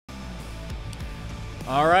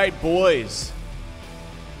All right, boys.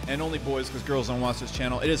 And only boys, because girls don't watch this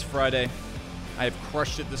channel. It is Friday. I have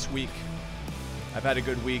crushed it this week. I've had a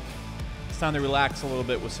good week. It's time to relax a little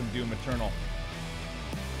bit with some Doom Eternal.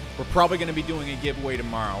 We're probably going to be doing a giveaway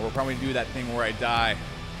tomorrow. We're probably going to do that thing where I die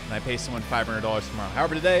and I pay someone $500 tomorrow.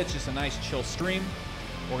 However, today it's just a nice chill stream.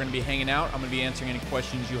 We're going to be hanging out. I'm going to be answering any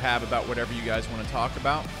questions you have about whatever you guys want to talk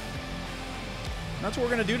about. And that's what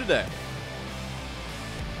we're going to do today.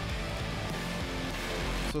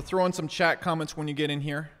 So throw in some chat comments when you get in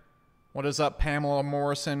here. What is up, Pamela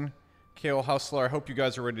Morrison, Kale Hustler? I hope you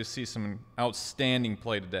guys are ready to see some outstanding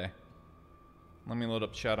play today. Let me load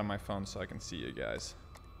up chat on my phone so I can see you guys.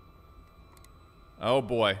 Oh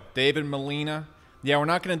boy, David Molina. Yeah, we're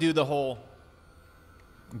not going to do the whole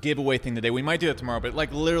giveaway thing today. We might do it tomorrow, but it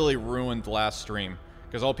like literally ruined the last stream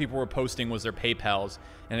because all people were posting was their PayPals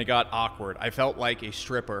and it got awkward. I felt like a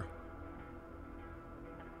stripper.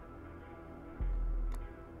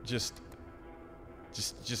 Just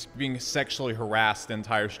being sexually harassed the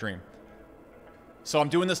entire stream. So I'm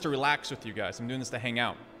doing this to relax with you guys. I'm doing this to hang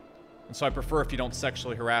out. And so I prefer if you don't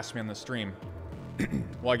sexually harass me on the stream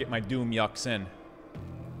while I get my Doom yucks in.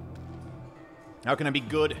 How can I be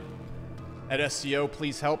good at SEO?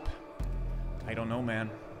 Please help. I don't know, man.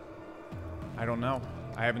 I don't know.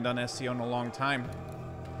 I haven't done SEO in a long time.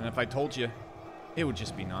 And if I told you, it would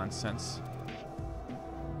just be nonsense.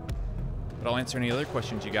 But I'll answer any other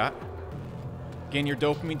questions you got. Gain your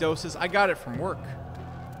dopamine doses. I got it from work.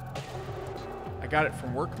 I got it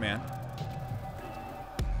from work, man.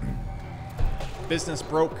 Business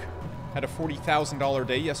broke. Had a $40,000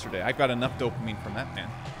 day yesterday. I got enough dopamine from that, man.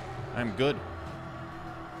 I'm good.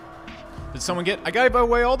 Did someone get... I gave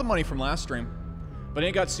away all the money from last stream. But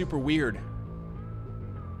it got super weird.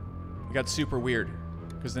 It got super weird.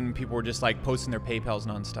 Because then people were just like posting their PayPals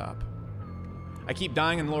nonstop. I keep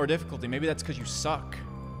dying in lower difficulty. Maybe that's because you suck.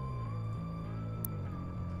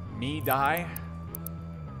 Me die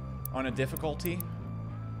on a difficulty?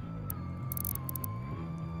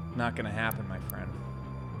 Not gonna happen, my friend.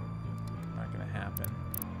 Not gonna happen.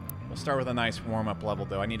 We'll start with a nice warm-up level,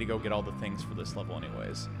 though. I need to go get all the things for this level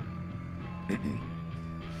anyways.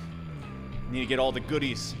 Need to get all the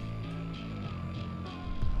goodies.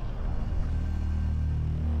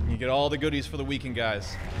 Need to get all the goodies for the weekend,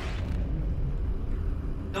 guys.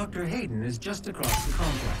 Dr. Hayden is just across the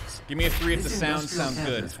complex. Give me a 3 if the sound sounds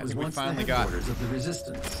good. I think we finally got of the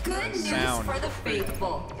resistance. Good news sound. for the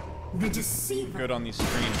faithful. The deceiver. Good on these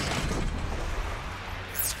streams.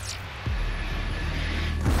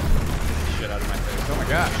 Shit out of my face. Oh my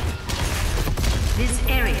gosh. This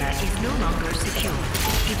area is no longer secure.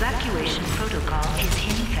 Evacuation protocol is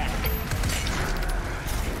in effect.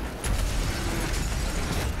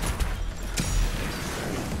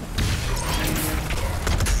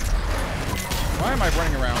 Why am I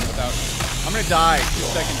running around without... I'm gonna die 2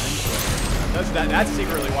 seconds into it. That's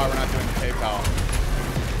secretly why we're not doing the PayPal.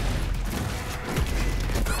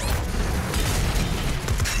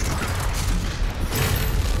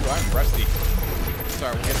 Ooh, I'm rusty.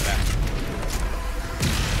 Sorry, we'll get to that.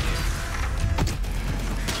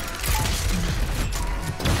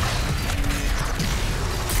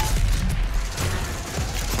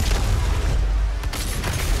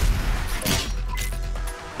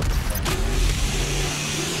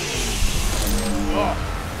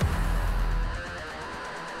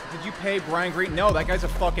 Hey, Brian Green. No, that guy's a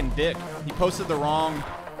fucking dick. He posted the wrong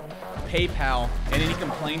PayPal and then he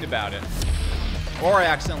complained about it. Or I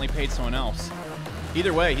accidentally paid someone else.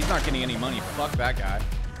 Either way, he's not getting any money. Fuck that guy.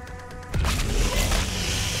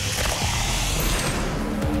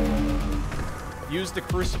 Use the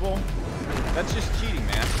Crucible. That's just cheating,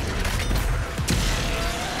 man.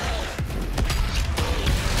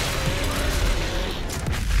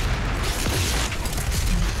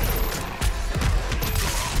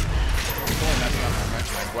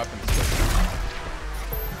 Weapons system.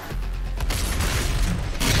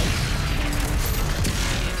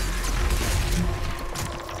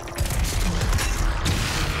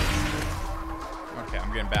 Okay,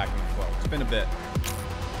 I'm getting back in the flow. It's been a bit.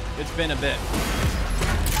 It's been a bit.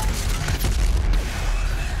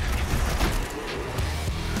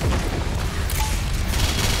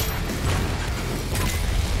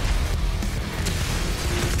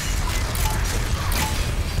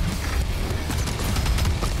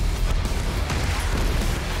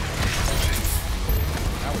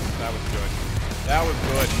 That was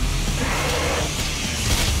good.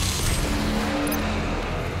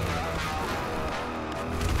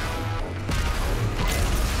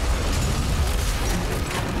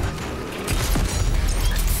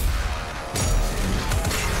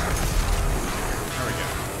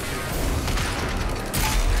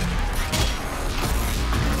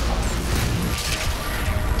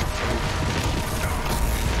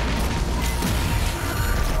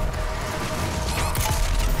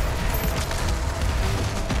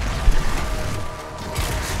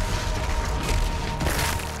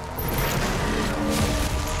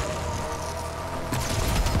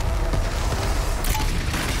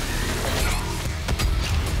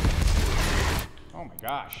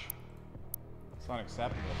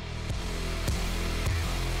 unacceptable.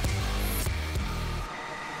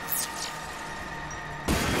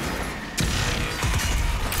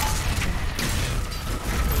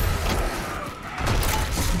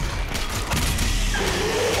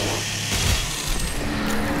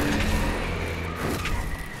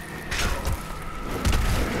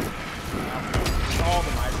 All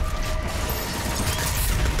the microphones.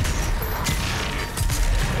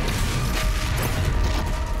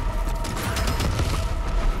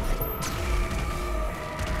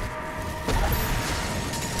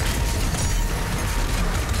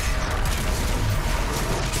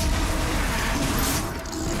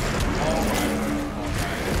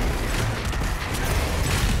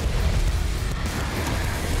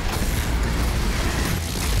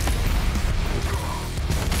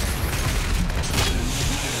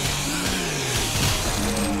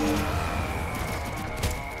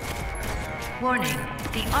 Warning,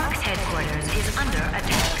 the ARC's headquarters is under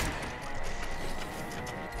attack.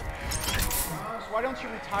 So why don't you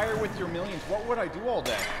retire with your millions? What would I do all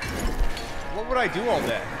day? What would I do all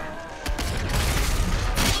day?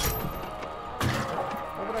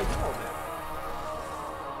 What would I do all day?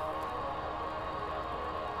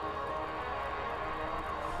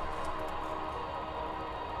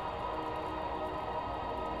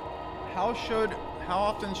 How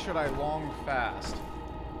often should I long fast?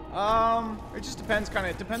 It just depends,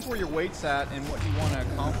 it depends where your weight's at and what you want to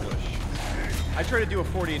accomplish. I try to do a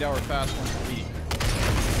 48-hour fast once a week.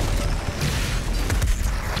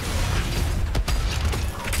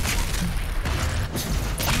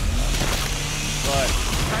 But,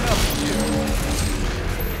 kind of up to you.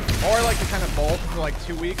 Or I like to kind of bulk for like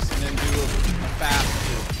 2 weeks and then do a fast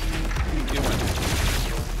to keep doing.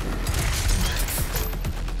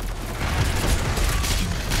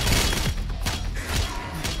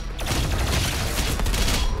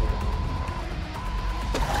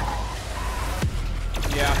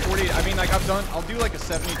 Yeah, 40. I mean, like I'll do like a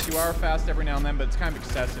 72-hour fast every now and then, but it's kind of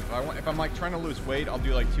excessive. If I'm like trying to lose weight, I'll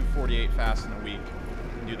do like 2 48 fasts in a week.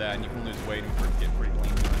 You can do that, and you can lose weight and get pretty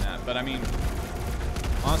clean doing that. But I mean,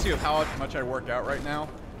 honestly, with how much I work out right now,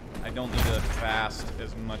 I don't need to fast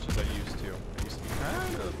as much as I used to. I used to be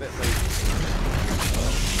kind of a bit lazy.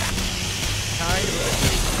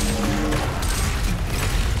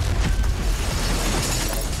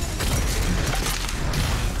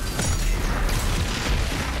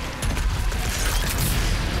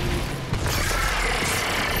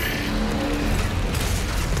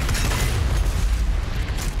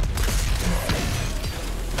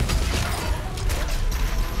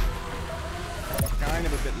 Kind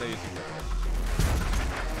of a bit lazy.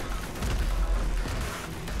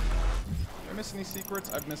 Any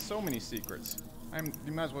secrets? I've missed so many secrets.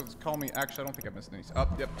 You might as well just call me. Actually, I don't think I've missed any.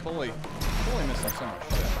 Yep, totally missing so much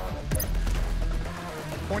shit.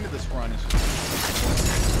 The point of this run is just.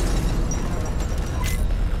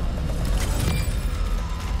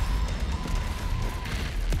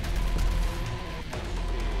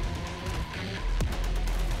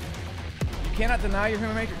 You cannot deny your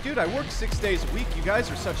human nature. Dude, I work 6 days a week. You guys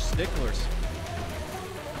are such sticklers.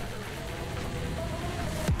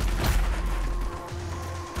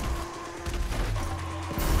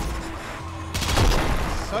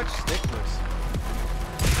 Such sticklers.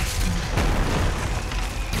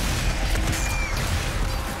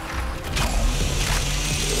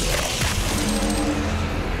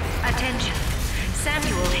 Attention.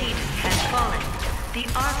 Samuel Hayden has fallen. The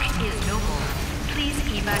Ark is no more. Please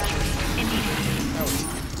evacuate immediately. That was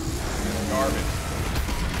garbage.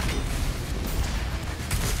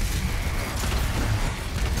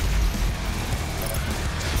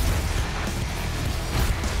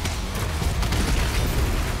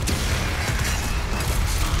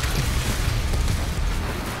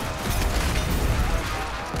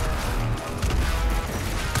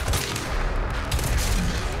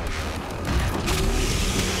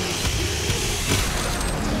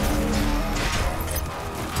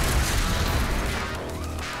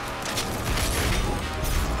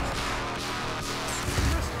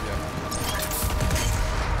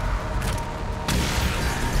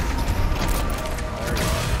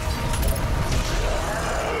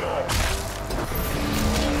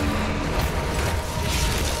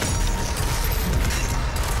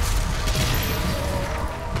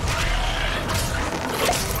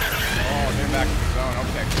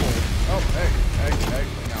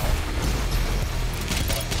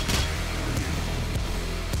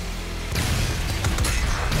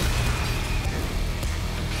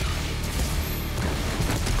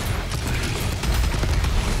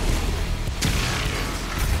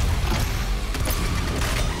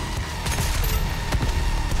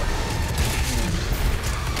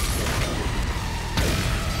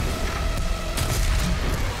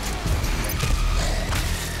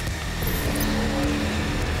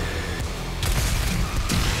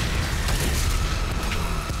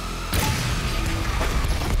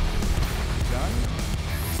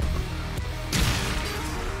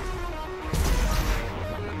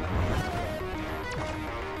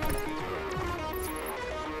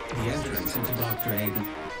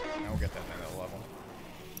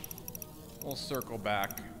 circle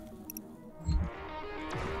back.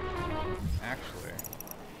 Actually.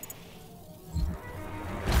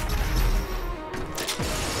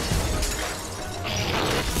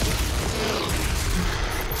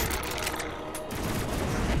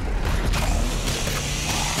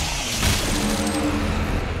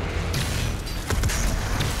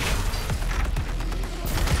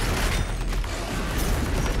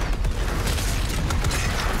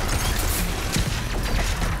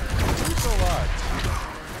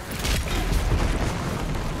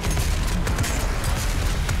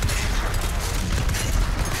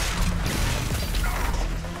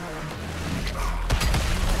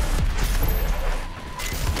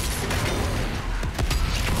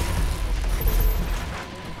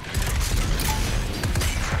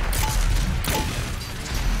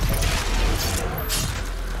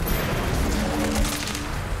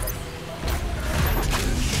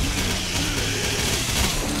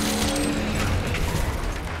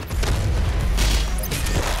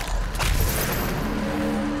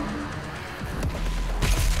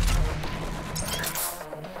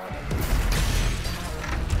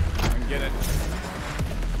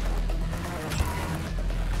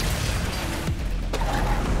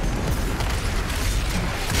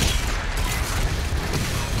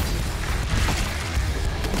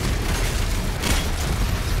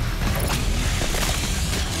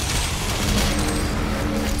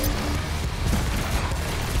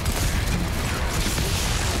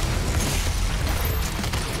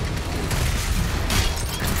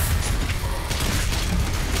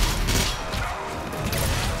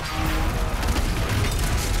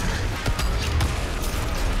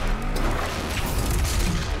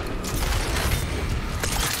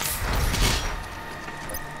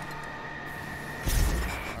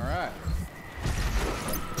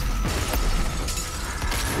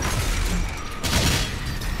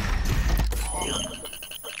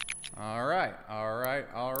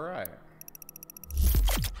 All right.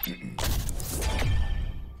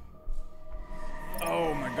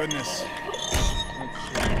 Oh my goodness.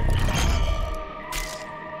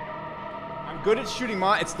 I'm good at shooting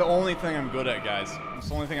it's the only thing I'm good at, guys. It's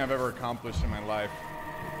the only thing I've ever accomplished in my life.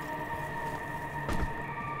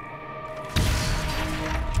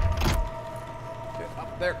 Get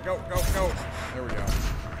up there, go, go, go. There we go.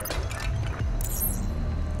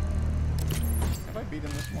 Have I beaten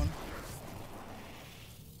this one?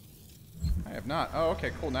 I have not. Oh,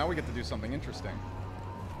 okay, cool. Now we get to do something interesting.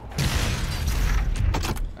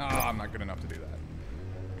 Ah, I'm not good enough to do that.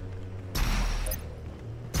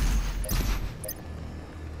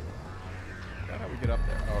 Is that how we get up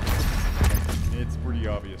there? Oh, okay. It's pretty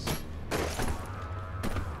obvious.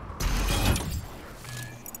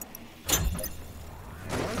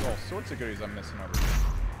 There's all sorts of goodies I'm missing over here.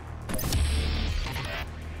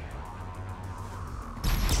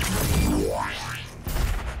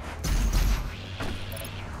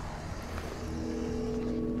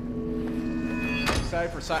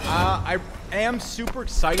 Excited for I am super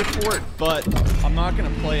excited for it, but I'm not gonna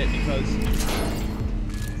play it because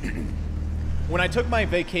when I took my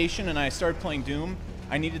vacation and I started playing Doom,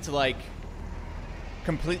 I needed to like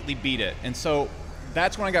completely beat it, and so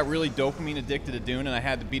that's when I got really dopamine addicted to Doom, and I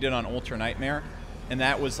had to beat it on Ultra Nightmare, and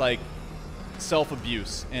that was like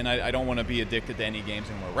self-abuse, and I don't want to be addicted to any games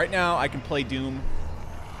anymore. Right now, I can play Doom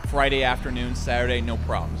Friday afternoon, Saturday, no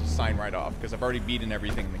problems. Just sign right off because I've already beaten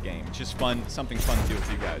everything in the game. It's just fun, something fun to do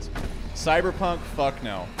with you guys. Cyberpunk, fuck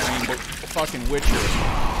no. I mean, the fucking Witcher.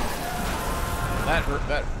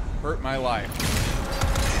 That hurt my life.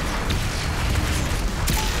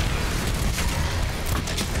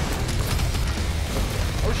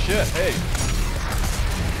 Oh shit! Hey.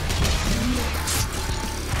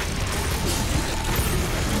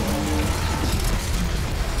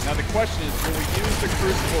 Now the question is, will we use the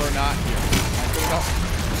Crucible or not here? I put it up.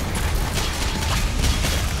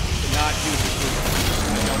 Not use the Crucible.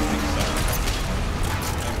 I don't think so.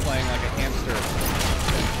 I'm playing like a hamster.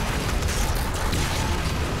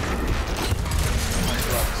 On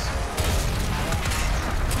drugs.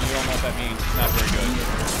 You don't know what that means. It's not very good.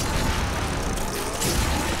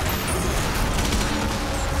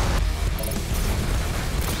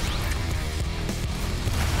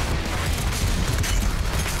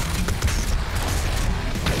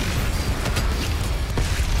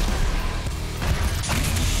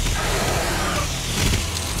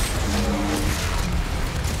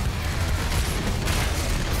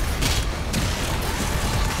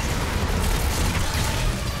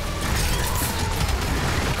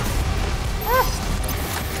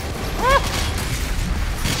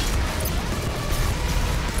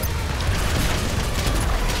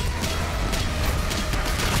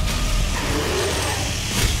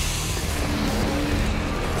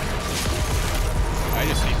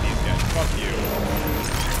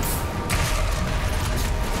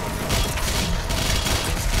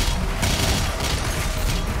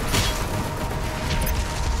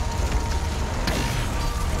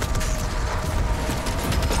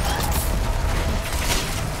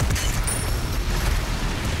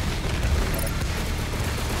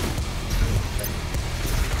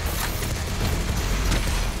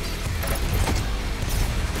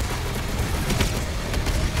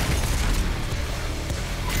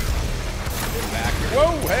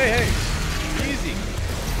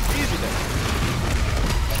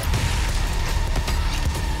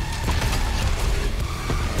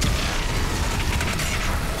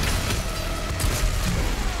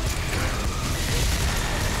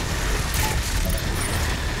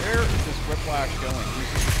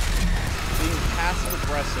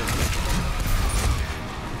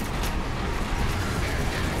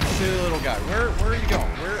 silly little guy. Where are you going?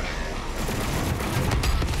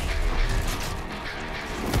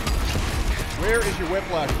 Where is your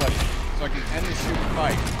whiplash, buddy? So I can end this stupid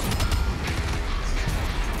fight.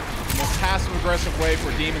 The most passive-aggressive way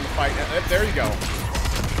for a demon to fight. There you go.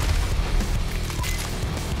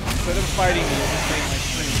 Instead of fighting, you just make my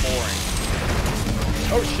stream boring.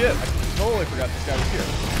 Oh shit! I totally forgot this guy was here.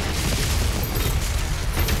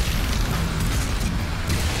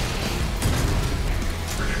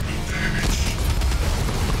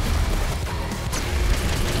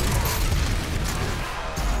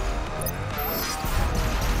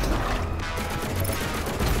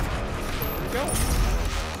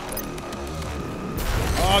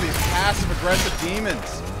 Oh, these passive-aggressive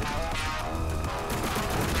demons.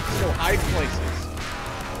 Let's go hide places.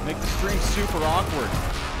 Make the stream super awkward.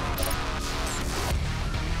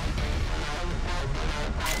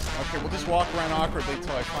 Okay, we'll just walk around awkwardly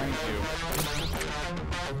until I find you.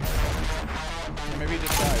 Maybe you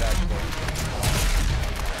just died, actually.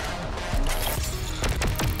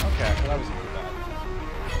 Okay, well that wasn't too bad.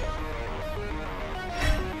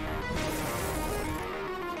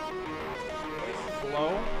 Hello?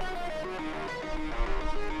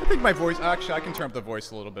 I think my voice... Actually, I can turn up the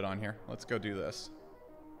voice a little bit on here. Let's go do this.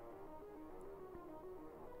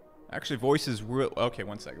 Actually, voice is real... Okay,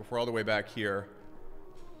 one second. If we're all the way back here,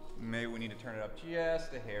 maybe we need to turn it up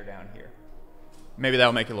just a hair down here. Maybe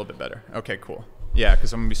that'll make it a little bit better. Okay, cool. Yeah,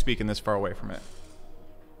 because I'm going to be speaking this far away from it.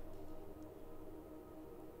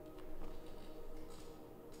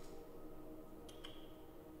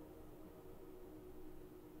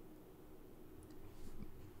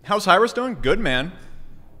 How's Hyros doing? Good, man.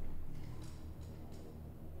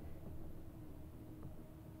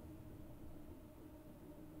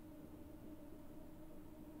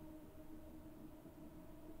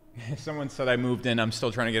 Someone said I moved in. I'm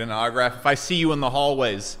still trying to get an autograph. If I see you in the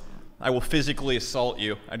hallways, I will physically assault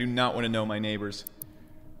you. I do not want to know my neighbors.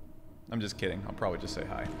 I'm just kidding. I'll probably just say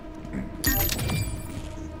hi.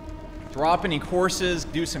 Drop any courses,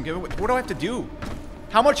 do some giveaway. What do I have to do?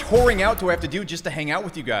 How much whoring out do I have to do just to hang out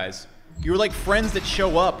with you guys? You're like friends that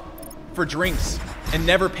show up for drinks and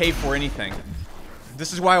never pay for anything.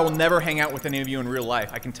 This is why I will never hang out with any of you in real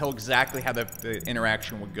life. I can tell exactly how the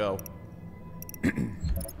interaction would go.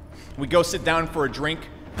 We go sit down for a drink,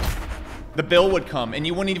 the bill would come, and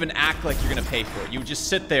you wouldn't even act like you're gonna pay for it. You would just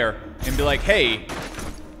sit there and be like, hey,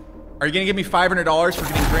 are you gonna give me $500 for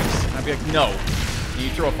getting drinks? And I'd be like, no. And you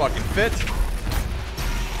throw a fucking fit.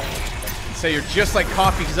 Say you're just like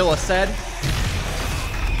CoffeeZilla said.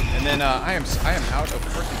 And then I am out of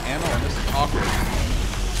freaking ammo, and this is awkward.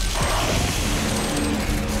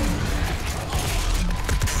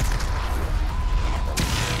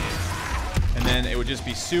 And then it would just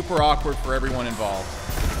be super awkward for everyone involved,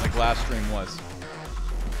 like last stream was.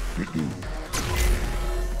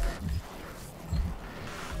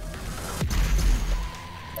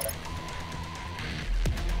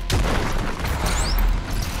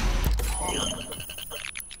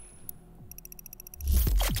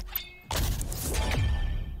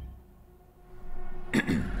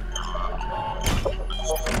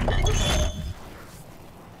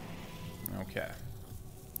 Okay.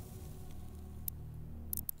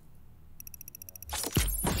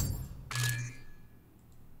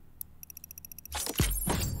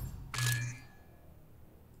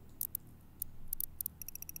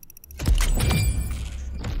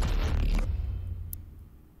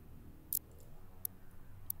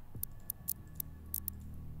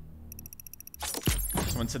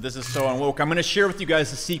 Someone said this is so unwoke. I'm going to share with you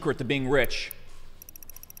guys the secret to being rich.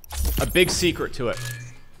 A big secret to it.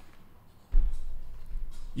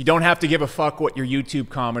 You don't have to give a fuck what your YouTube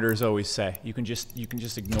commenters always say. You can just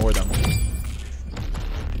ignore them.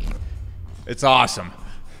 It's awesome.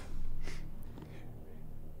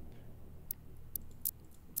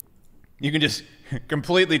 You can just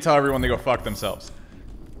completely tell everyone to go fuck themselves.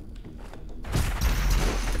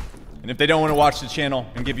 And if they don't want to watch the channel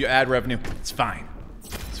and give you ad revenue, it's fine.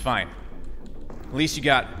 It's fine. At least you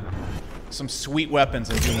got some sweet weapons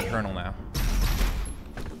in Doom Eternal now.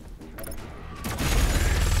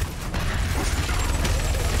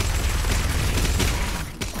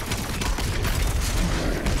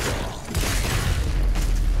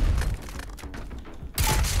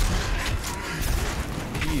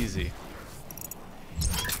 Easy.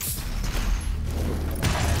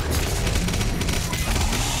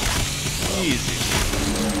 Easy.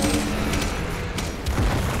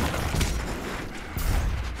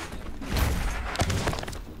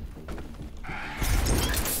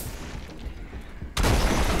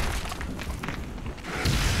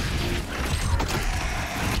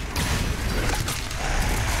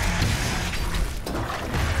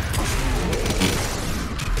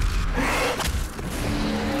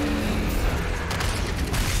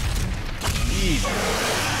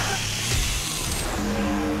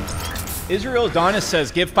 Israel Adonis says,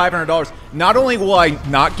 give $500. Not only will I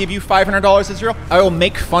not give you $500, Israel, I will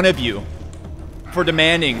make fun of you for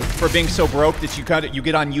demanding, for being so broke that you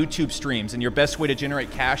get on YouTube streams and your best way to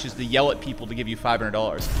generate cash is to yell at people to give you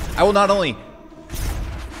 $500. I will not only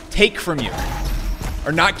take from you,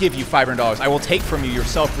 or not give you $500, I will take from you your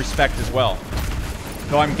self-respect as well.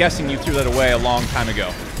 Though I'm guessing you threw that away a long time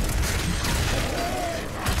ago.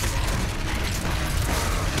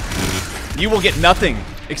 You will get nothing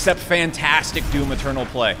except fantastic Doom Eternal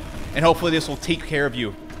play. And hopefully this will take care of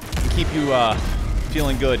you and keep you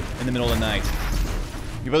feeling good in the middle of the night.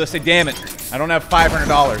 Your brother say, damn it, I don't have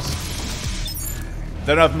 $500.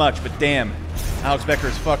 Don't have much, but damn, Alex Becker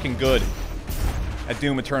is fucking good at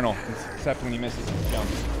Doom Eternal, except when he misses his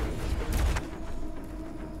jumps.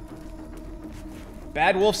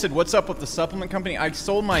 Bad Wolf said, what's up with the supplement company? I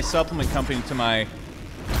sold my supplement company to my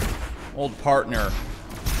old partner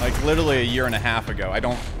like literally a year and a half ago.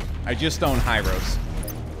 I just own Hyros.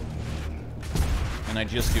 And I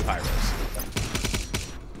just do Hyros.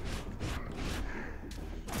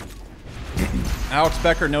 Alex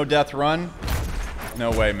Becker, no death run? No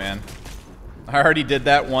way, man. I already did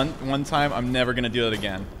that one time. I'm never gonna do it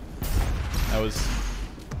again. That was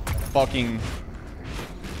fucking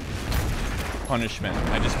punishment.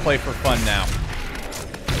 I just play for fun now.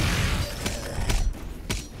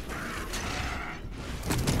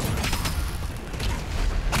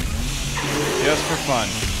 Just for fun.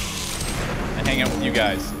 I hang out with you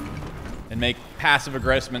guys and make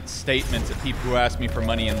passive-aggressive statements at people who ask me for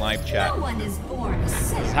money in live chat. No one is born a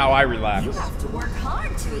saint. That's how I relax. You have to work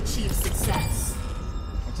hard to achieve success.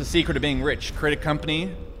 What's the secret of being rich? Create a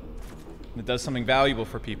company that does something valuable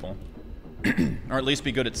for people. Or at least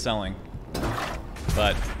be good at selling.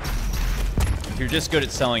 But if you're just good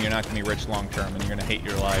at selling, you're not going to be rich long term and you're going to hate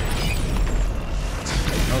your life.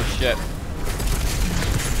 Oh shit.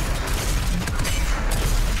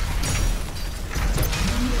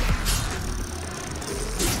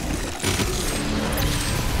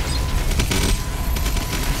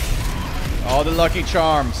 All the Lucky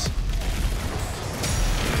Charms.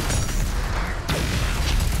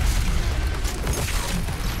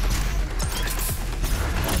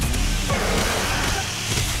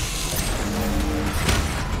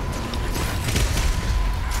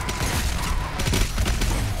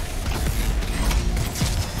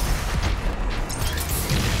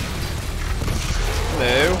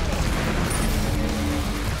 Hello.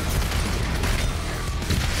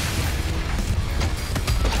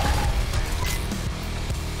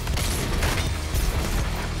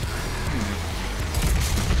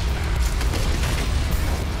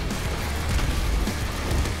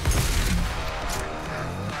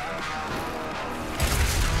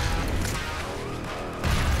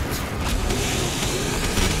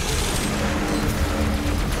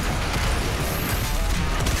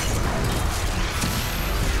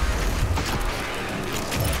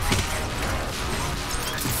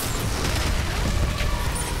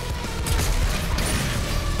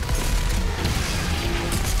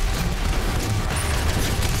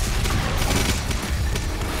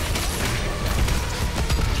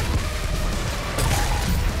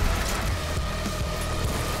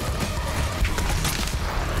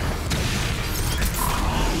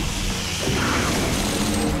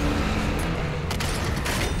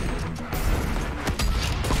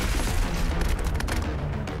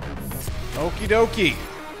 Okie dokie.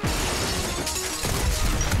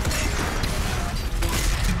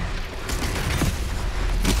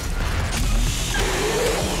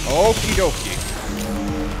 Okie dokie.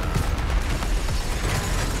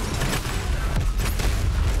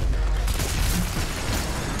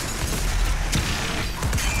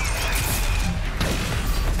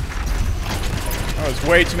 That was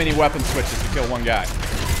way too many weapon switches to kill one guy.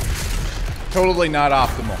 Totally not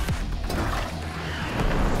optimal.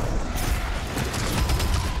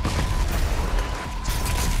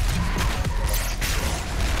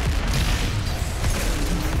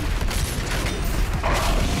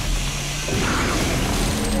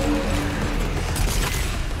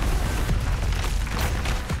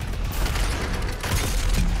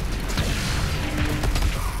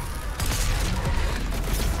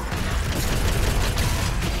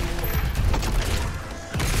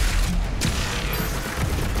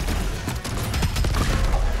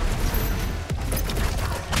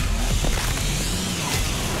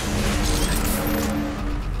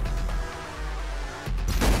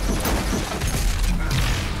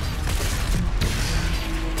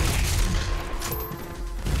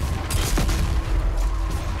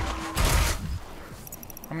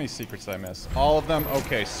 How many secrets did I miss? All of them?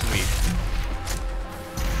 Okay, sweet.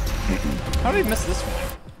 How did I miss this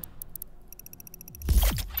one?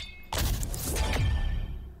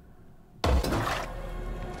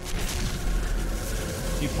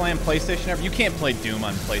 Do you play on PlayStation ever? You can't play Doom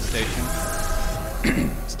on PlayStation.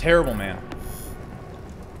 It's terrible, man.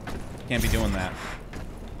 Can't be doing that.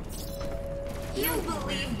 You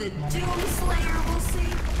believe the Doomslayer will see?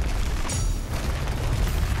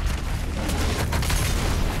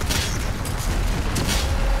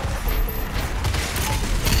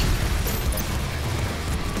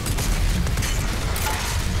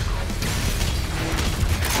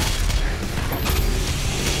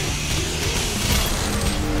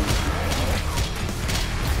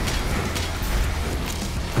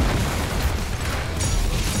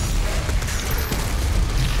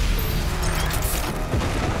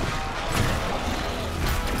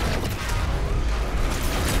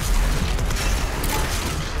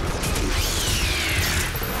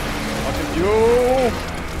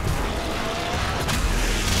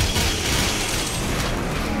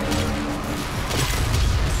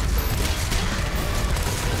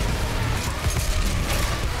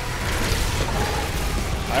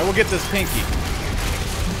 I will get this pinky.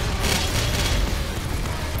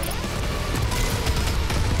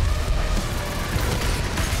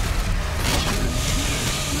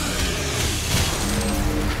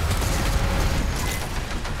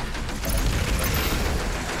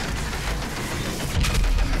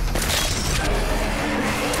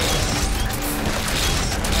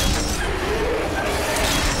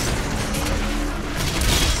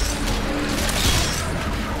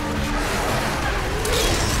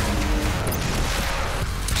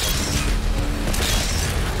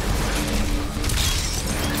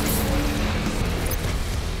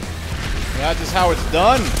 That's just how it's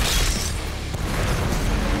done.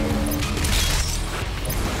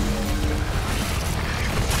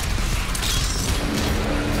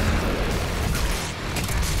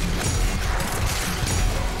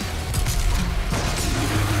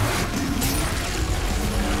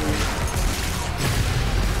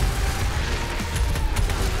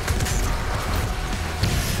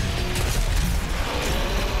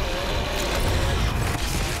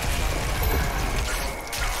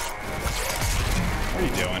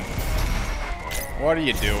 What are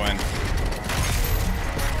you doing?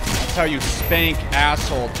 That's how you spank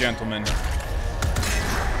asshole, gentlemen.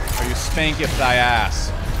 Or you spank if thy ass.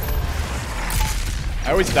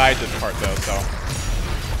 I always died this part though, so.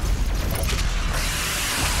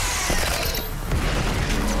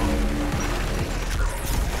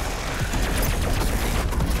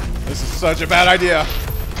 This is such a bad idea.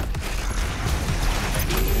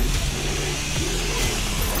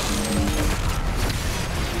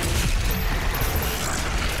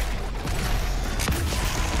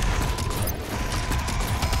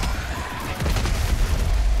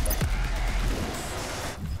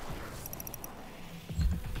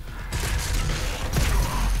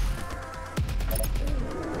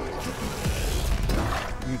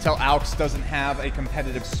 Tell Alks doesn't have a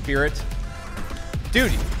competitive spirit.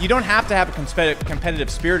 Dude, you don't have to have a competitive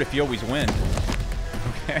spirit if you always win.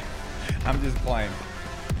 Okay? I'm just playing.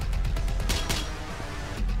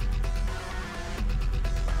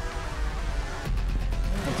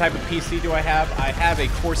 What type of PC do I have? I have a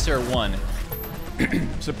Corsair 1.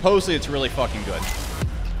 Supposedly it's really fucking good.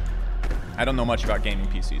 I don't know much about gaming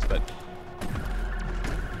PCs, but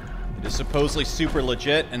it is supposedly super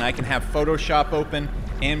legit, and I can have Photoshop open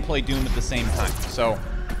and play Doom at the same time. So,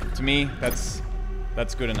 to me, that's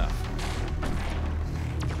good enough.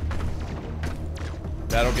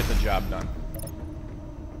 That'll get the job done.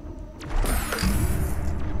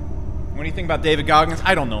 What do you think about David Goggins?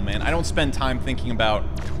 I don't know, man. I don't spend time thinking about...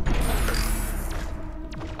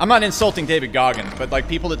 I'm not insulting David Goggins, but like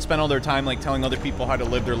people that spend all their time like telling other people how to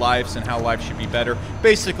live their lives and how life should be better.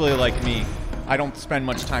 Basically, like me, I don't spend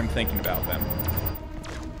much time thinking about them.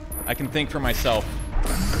 I can think for myself.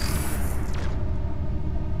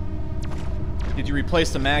 Did you replace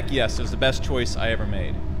the Mac? Yes, it was the best choice I ever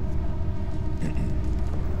made.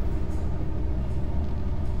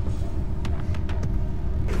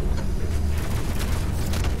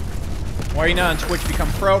 Why are you not on Twitch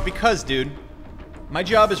Become Pro? Because, dude, my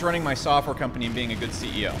job is running my software company and being a good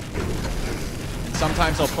CEO. And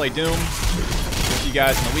sometimes I'll play Doom with you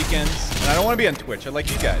guys on the weekends, and I don't want to be on Twitch. I like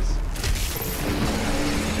you guys.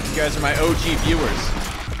 You guys are my OG viewers.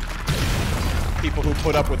 People who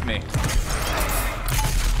put up with me. And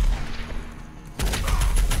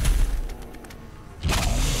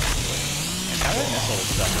how did I miss all this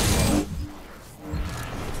stuff?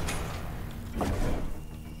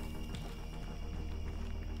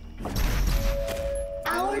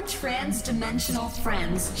 Our trans-dimensional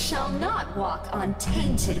friends shall not walk on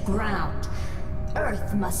tainted ground.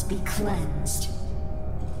 Earth must be cleansed.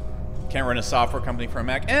 Can't run a software company for a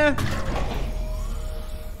Mac?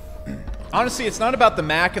 Honestly, it's not about the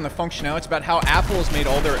Mac and the functionality. It's about how Apple has made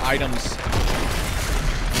all their items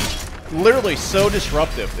literally so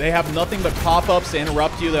disruptive. They have nothing but pop-ups to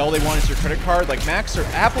interrupt you. All they want is your credit card. Like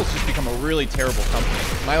Apple's just become a really terrible company.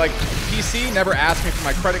 My PC never asks me for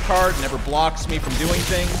my credit card, never blocks me from doing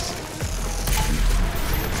things.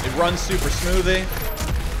 It runs super smoothly.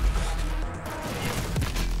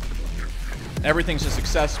 Everything's just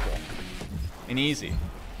accessible and easy.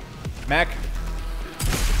 Mac,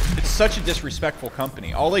 it's such a disrespectful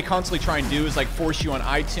company. All they constantly try and do is like force you on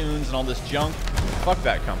iTunes and all this junk. Fuck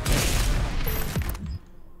that company.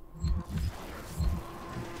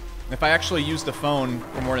 If I actually used the phone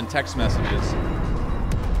for more than text messages,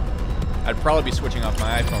 I'd probably be switching off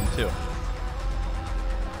my iPhone too.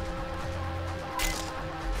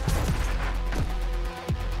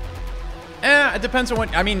 It depends on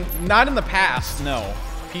what, I mean, not in the past, no.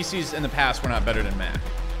 PCs in the past were not better than Mac.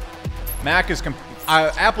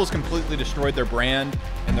 Apple's completely destroyed their brand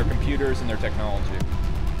and their computers and their technology.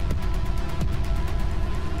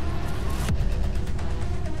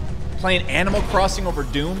 Playing Animal Crossing over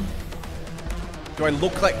Doom? Do I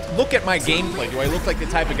look at my gameplay, do I look like the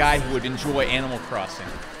type of guy who would enjoy Animal Crossing?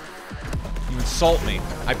 You insult me.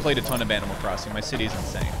 I played a ton of Animal Crossing. My city's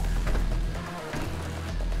insane.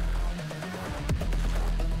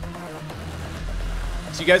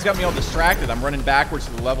 So you guys got me all distracted. I'm running backwards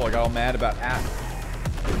to the level. I got all mad about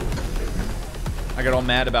I got all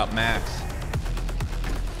mad about Max.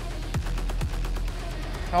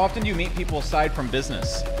 How often do you meet people aside from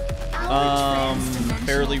business?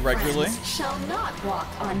 Fairly regularly. Shall not walk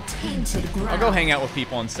on tainted ground. I'll go hang out with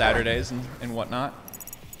people on Saturdays and whatnot.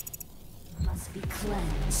 Must be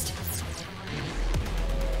cleansed.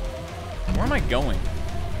 Where am I going?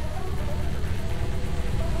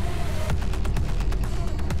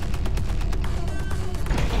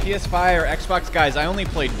 PS5 or Xbox, guys, I only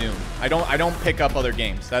play Doom. I don't pick up other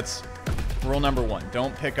games. That's rule number one.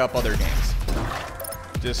 Don't pick up other games.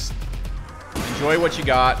 Just enjoy what you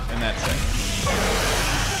got, and that's it.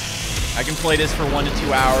 I can play this for 1 to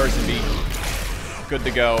 2 hours and be good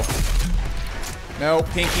to go. No,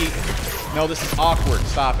 Pinky. No, this is awkward.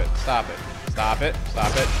 Stop it. Stop it. Stop it.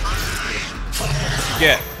 Stop it. That's what you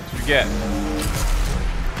get. That's what you get.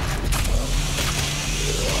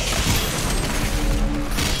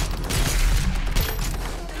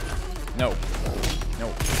 No.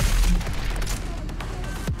 No.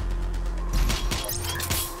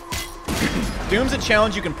 Doom's a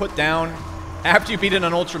challenge you can put down after you beat it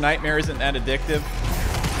on Ultra Nightmare. Isn't that addictive?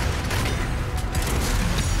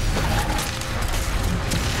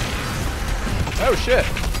 Oh shit.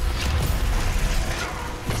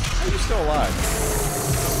 How are you still alive?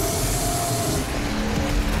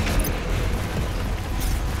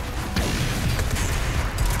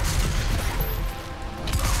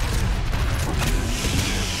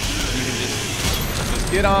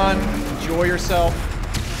 Get on, enjoy yourself,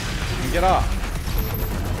 and get off.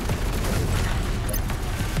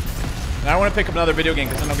 And I don't want to pick up another video game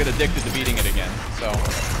because then I'll get addicted to beating it again. So,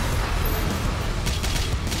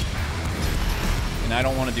 and I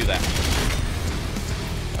don't want to do that.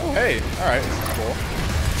 Oh hey, all right, this is cool.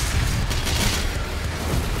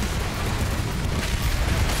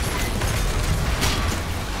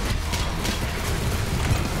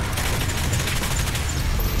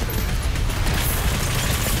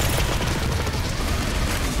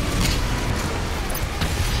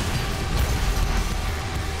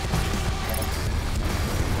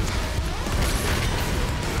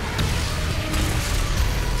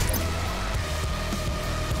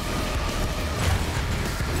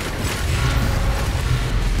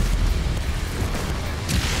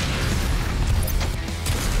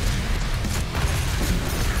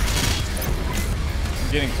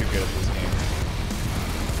 Getting too good at this game.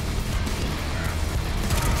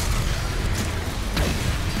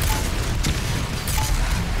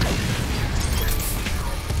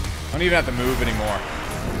 I don't even have to move anymore.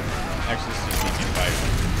 Actually, this is just easy fight.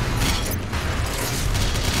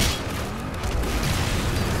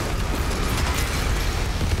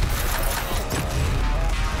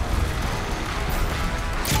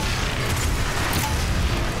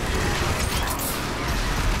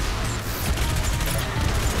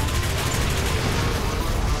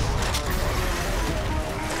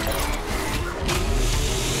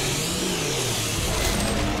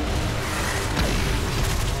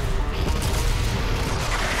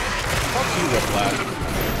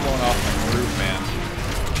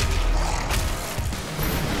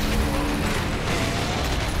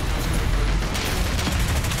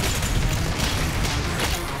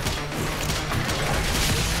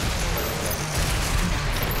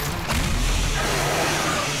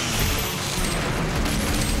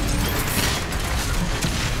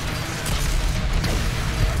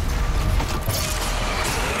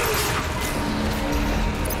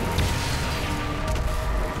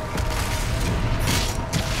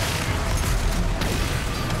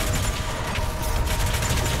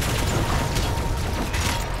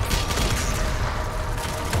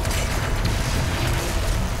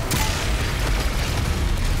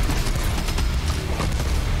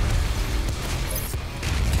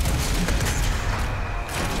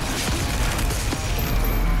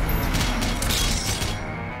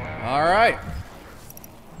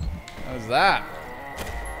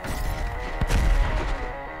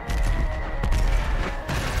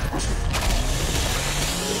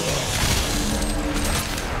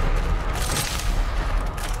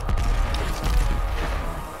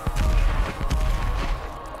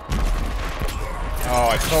 Oh,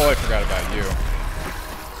 I totally forgot about you.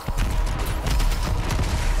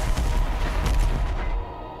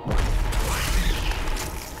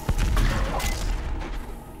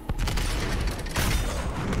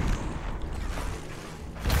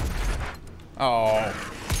 Oh.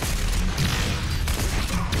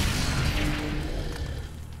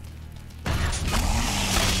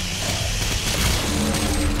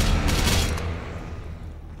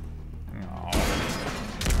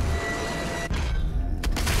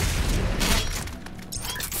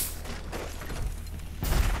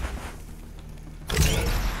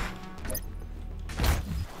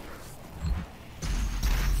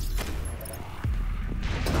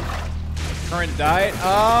 Current diet?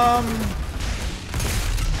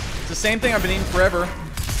 It's the same thing I've been eating forever.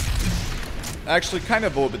 Actually, kind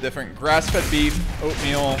of a little bit different. Grass-fed beef,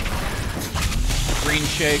 oatmeal, green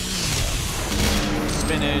shakes,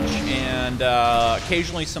 spinach, and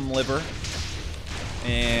occasionally some liver.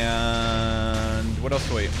 And what else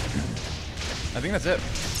do I eat? I think that's it.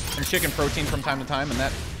 Some chicken protein from time to time,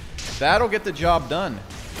 and that'll get the job done.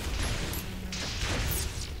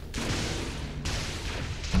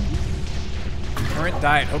 Current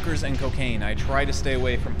diet, hookers and cocaine. I try to stay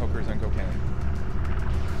away from hookers and cocaine.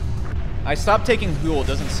 I stopped taking Huel. It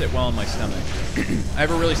doesn't sit well in my stomach. I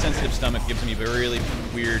have a really sensitive stomach. It gives me really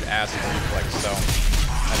weird acid reflux, so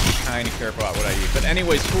I have to be kind of careful about what I eat. But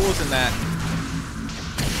anyways, Huel's in that.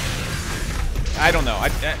 I don't know.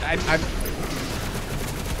 I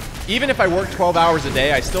even if I work 12 hours a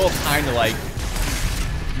day, I still have time to, like,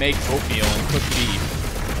 make oatmeal and cook beef.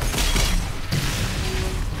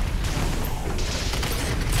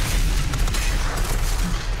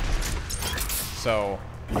 So,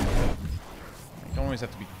 you don't always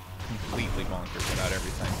have to be completely bonkers about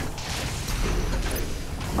everything.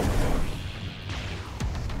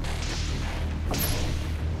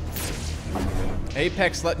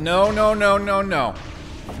 Apex, no.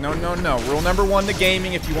 Rule number 1 to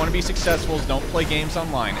gaming, if you want to be successful, is don't play games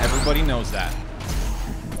online. Everybody knows that.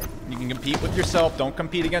 You can compete with yourself, don't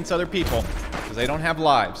compete against other people, because they don't have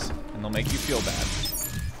lives, and they'll make you feel bad.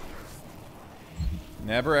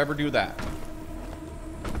 Never ever do that.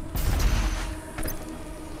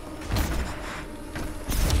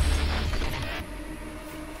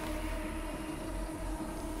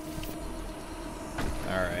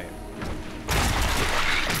 Alright.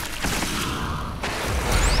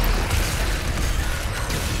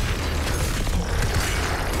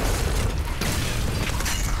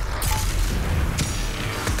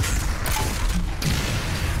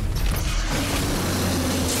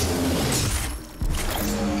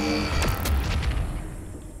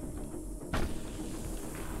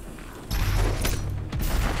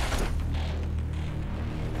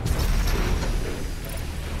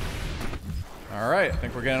 Alright, I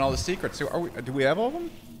think we're getting all the secrets. So do we have all of them?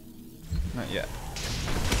 Not yet.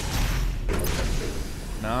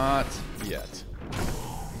 Not yet.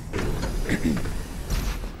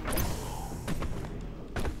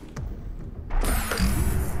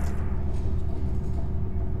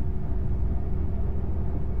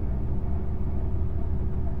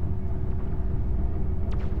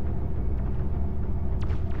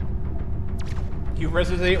 You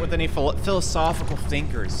resonate with any philosophical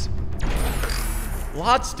thinkers?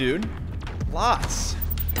 Lots, dude. Lots.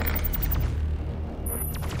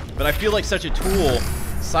 But I feel like such a tool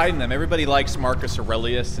citing them. Everybody likes Marcus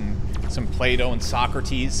Aurelius and some Plato and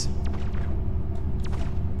Socrates.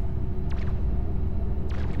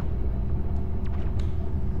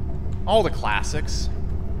 All the classics.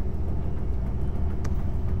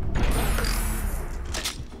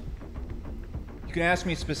 You can ask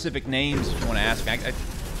me specific names if you want to ask me.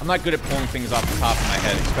 I'm not good at pulling things off the top of my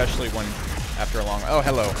head, especially when after a long... Oh,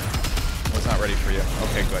 hello. I was not ready for you.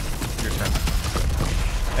 Okay, good. Your turn.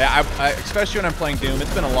 Yeah, especially when I'm playing Doom.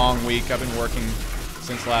 It's been a long week. I've been working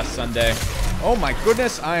since last Sunday. Oh my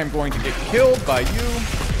goodness, I am going to get killed by you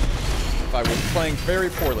if I was playing very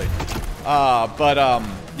poorly. Yeah,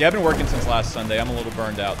 I've been working since last Sunday. I'm a little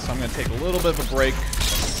burned out, so I'm going to take a little bit of a break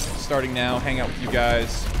starting now, hang out with you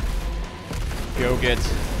guys, go get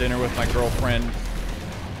dinner with my girlfriend.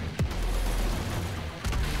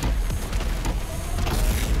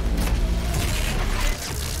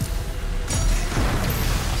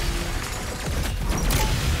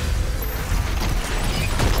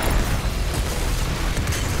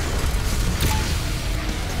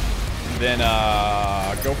 Then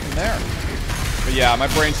go from there. But yeah, my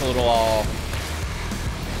brain's a little all...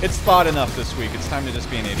 It's thought enough this week. It's time to just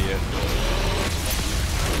be an idiot.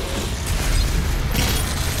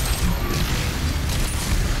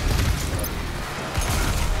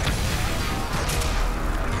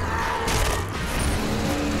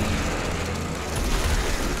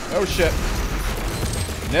 Oh shit.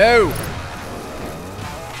 No!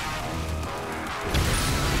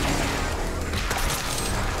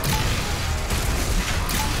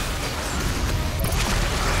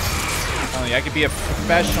 I could be a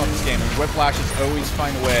professional at this game, and Whiplashes always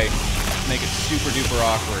find a way to make it super duper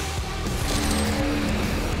awkward.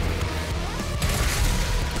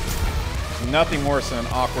 There's nothing worse than an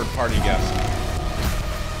awkward party guest.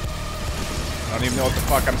 I don't even know what the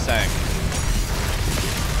fuck I'm saying.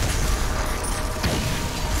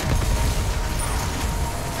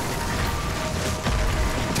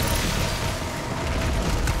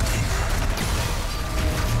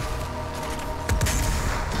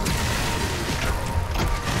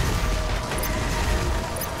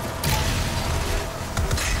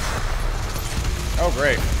 Oh,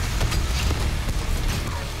 great.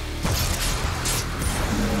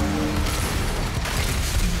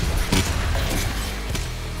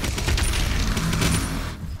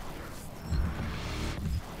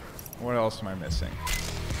 What else am I missing?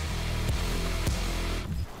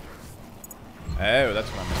 Oh, that's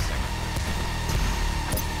what I'm missing.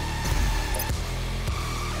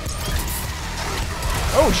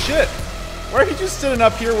 Oh, shit! Why are you just sitting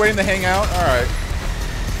up here waiting to hang out? Alright.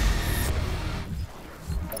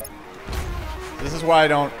 This is why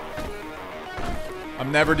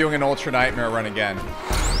I'm never doing an Ultra Nightmare run again.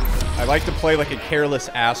 I like to play like a careless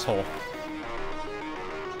asshole.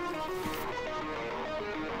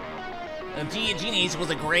 Diogenes was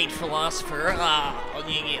a great philosopher.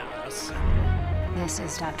 Yes. This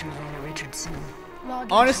is Dr. Elena Richardson.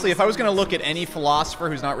 Honestly, if I was going to look at any philosopher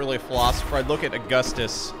who's not really a philosopher, I'd look at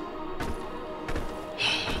Augustus.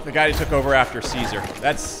 The guy who took over after Caesar.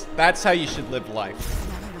 That's how you should live life.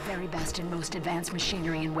 Very best and most advanced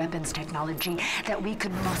machinery and weapons technology that we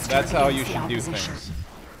could muster. That's how you against should the do opposition. things.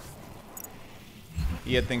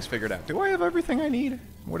 He had things figured out. Do I have everything I need?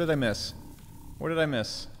 What did I miss? What did I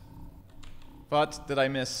miss? What did I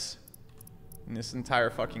miss in this entire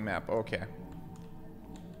fucking map? Okay.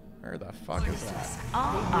 Where the fuck is that?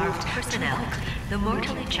 All armed personnel, the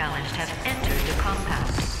mortally challenged, have entered the compound.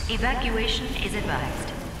 Evacuation is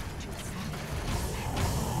advised.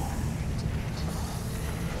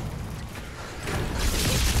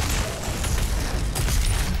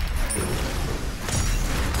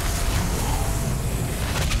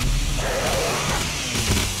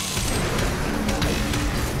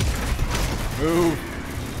 Move.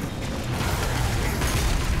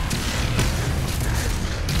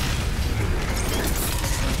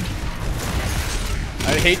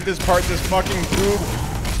 I hate this part, this fucking goob.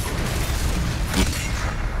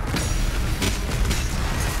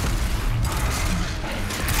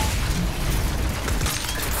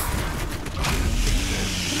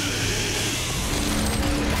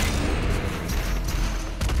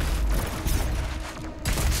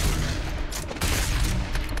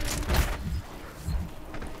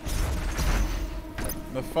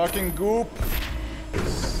 The fucking goop.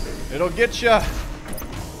 It'll get ya.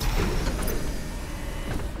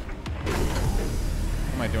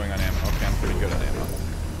 What am I doing on ammo? Okay, I'm pretty good at ammo.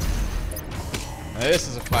 Now, this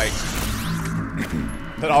is a fight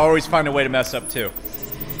that I'll always find a way to mess up too.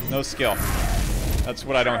 No skill. That's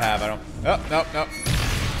what I don't have. I don't. Oh, no, no.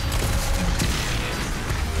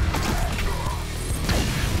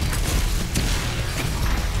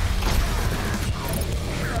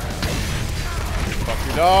 Fuck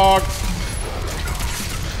you, dog.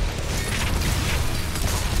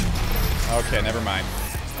 Okay, never mind.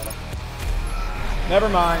 Never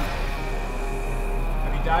mind.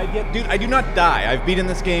 Have you died yet? Dude, I do not die. I've beaten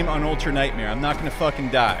this game on Ultra Nightmare. I'm not gonna fucking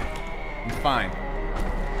die. I'm fine.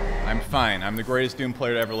 I'm fine. I'm the greatest Doom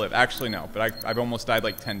player to ever live. Actually, no, but I've almost died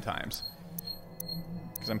like 10 times.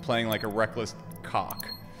 Because I'm playing like a reckless cock.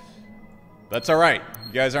 That's alright.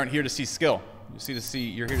 You guys aren't here to see skill.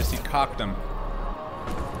 You're here to see cockdom.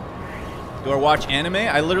 Do I watch anime?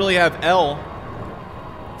 I literally have L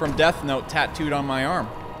from Death Note tattooed on my arm.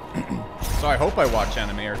 So I hope I watch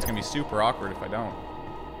anime, or it's gonna be super awkward if I don't.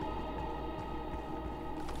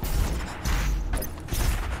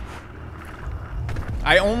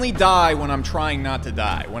 I only die when I'm trying not to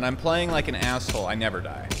die. When I'm playing like an asshole, I never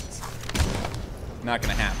die. It's not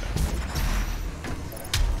gonna happen.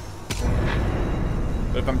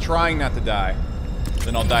 But if I'm trying not to die,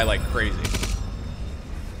 then I'll die like crazy.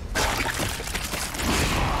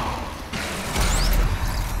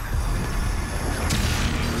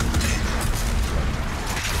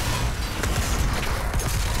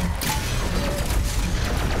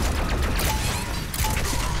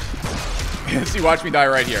 See, watch me die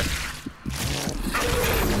right here.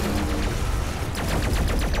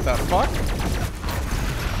 What the fuck?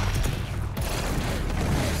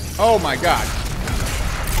 Oh my god.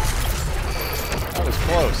 That was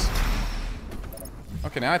close.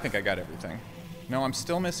 Okay, now I think I got everything. No, I'm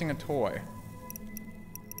still missing a toy.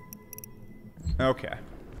 Okay.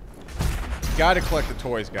 Gotta collect the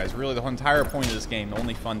toys, guys. Really, the whole entire point of this game, the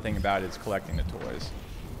only fun thing about it is collecting the toys.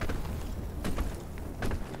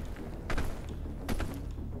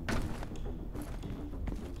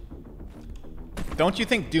 Don't you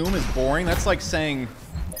think Doom is boring? That's like saying...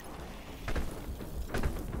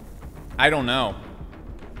 I don't know.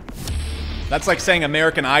 That's like saying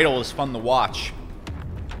American Idol is fun to watch.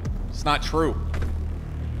 It's not true.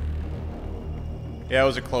 Yeah, it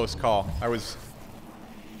was a close call. I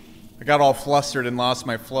got all flustered and lost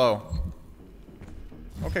my flow.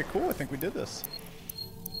 Okay, cool. I think we did this.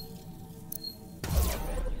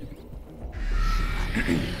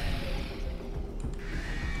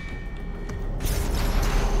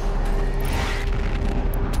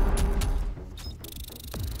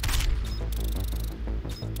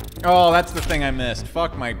 Oh, that's the thing I missed.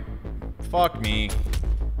 Fuck me. Fuck me.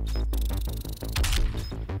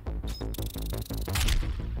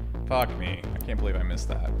 I can't believe I missed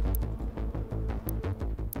that.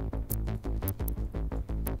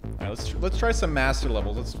 Alright, let's try some master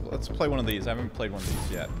levels. Let's play one of these. I haven't played one of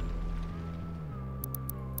these yet.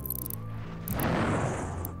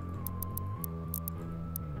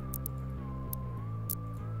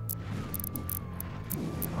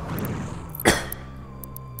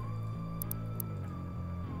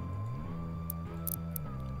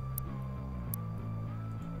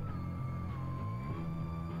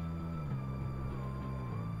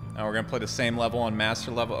 Now we're gonna play the same level on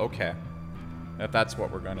master level? Okay. If that's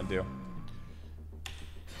what we're gonna do.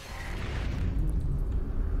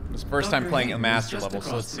 It's the first time playing a master level,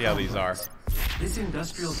 so let's see how these are. This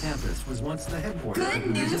industrial campus was once the headquarters.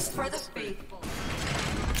 Good news for the faithful.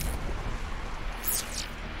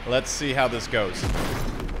 Let's see how this goes.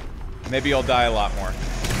 Maybe I'll die a lot more.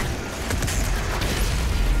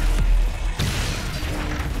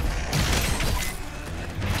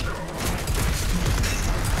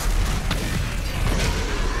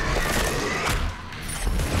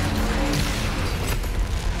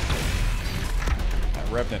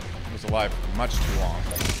 Revenant was alive for much too long.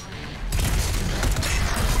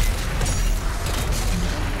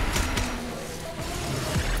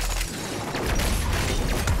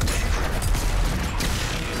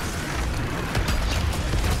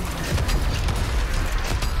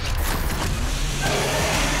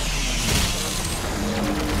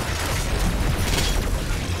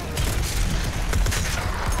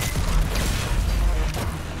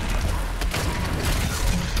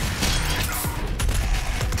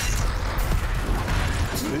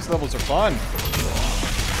 These levels are fun.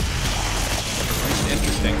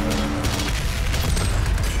 Interesting.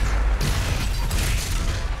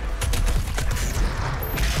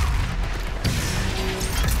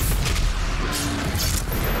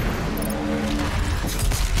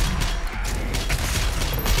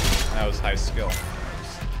 That was high skill.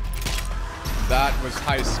 That was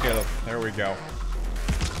high skill. There we go.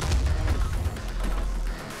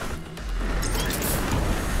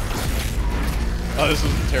 Oh, this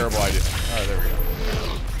was a terrible idea. Oh, there we go.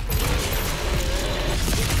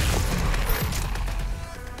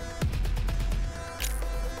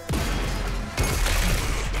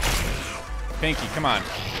 Pinky, come on.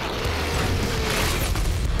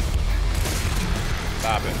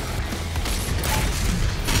 Stop it.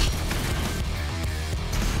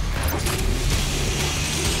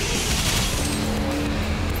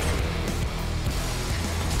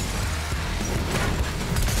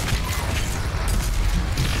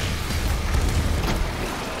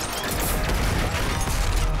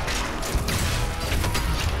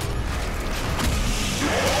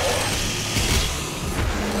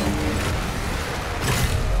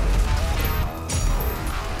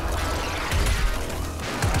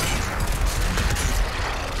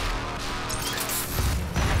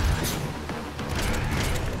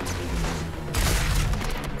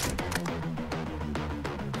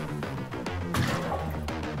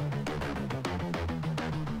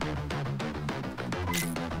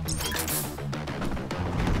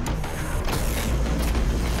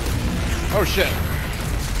 Oh shit.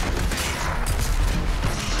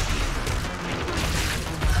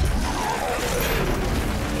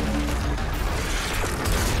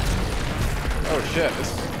 Oh shit, this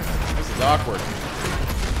is awkward.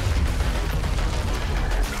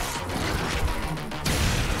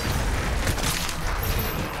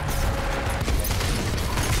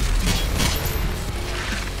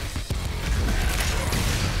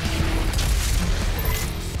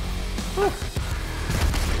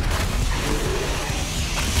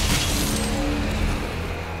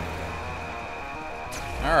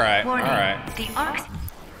 The Ark's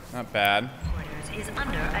Not bad. headquarters is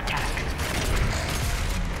under attack.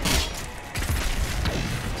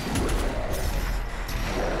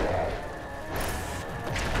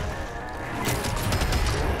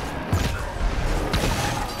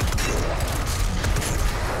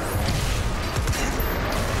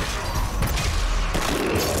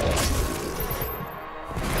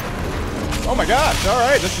 Oh my gosh,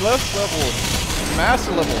 alright, this level,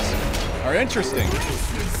 master levels are interesting.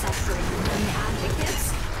 Embrace your suffering, young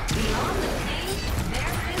advocates. Beyond the pain,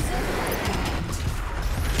 there is a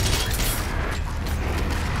land.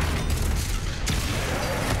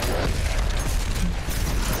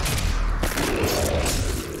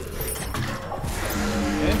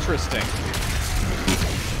 Interesting.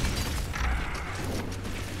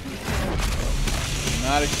 Did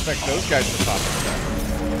not expect those guys to pop up there.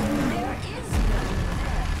 There is no there,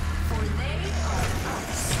 for they are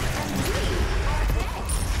us, and we are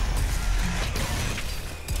they.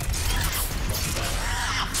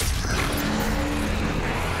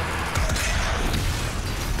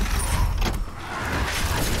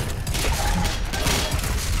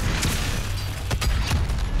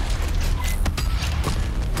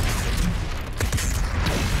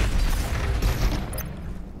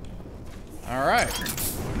 Alright.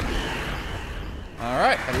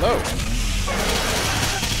 Alright, hello.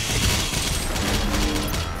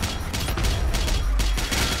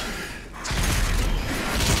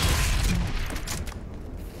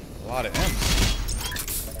 A lot of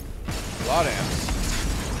imps. A lot of imps.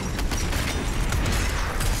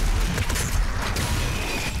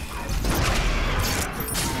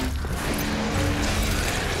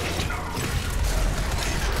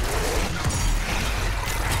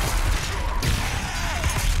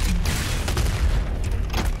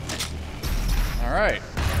 Alright.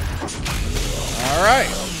 Alright.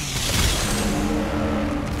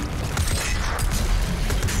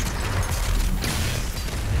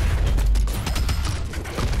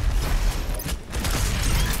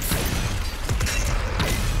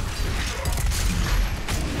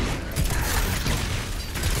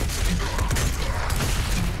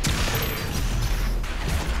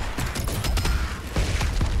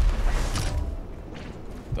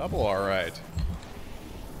 Double alright.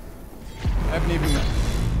 I haven't even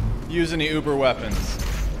used any Uber weapons.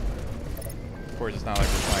 Of course, it's not like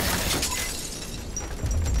we're playing.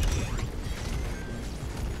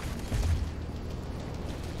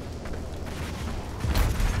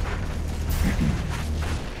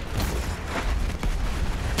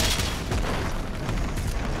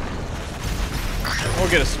 We'll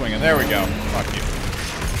get a swing in. There we go. Fuck you.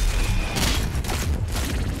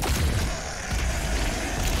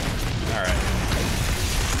 Alright.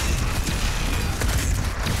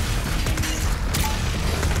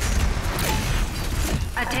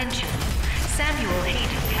 Attention. Samuel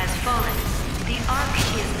Hayden has fallen. The Ark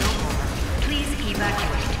is no more. Please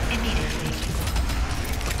evacuate immediately.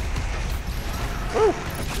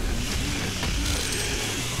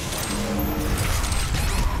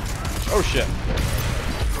 Oh shit.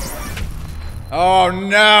 Oh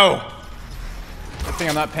no! Good thing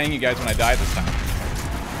I'm not paying you guys when I die this time.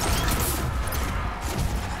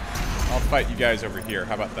 I'll fight you guys over here.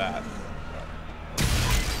 How about that?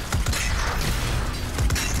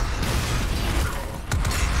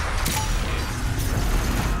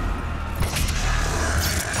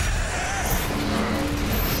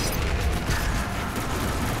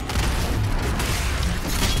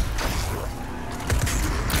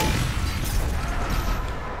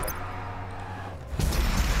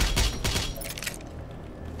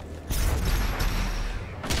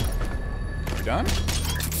 We done?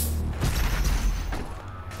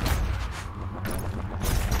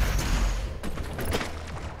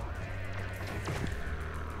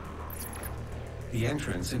 The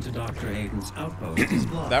entrance into Dr. Hayden's outpost is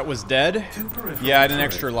blocked. That was dead? Two peripheral Yeah, I had an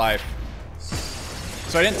turrets. extra life.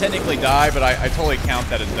 So I didn't technically die, but I totally count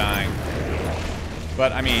that as dying.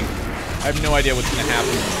 But, I mean, I have no idea what's going to happen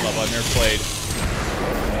in this level. I've never played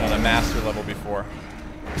on a master level before.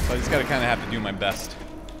 So I just got to kind of have to do my best.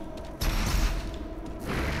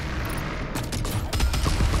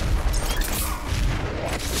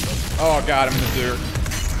 Oh god, I'm in the dirt.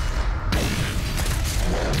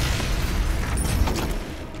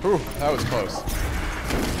 Whew, that was close.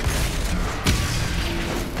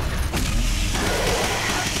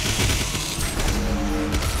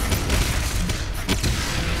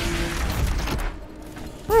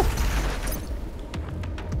 Whew.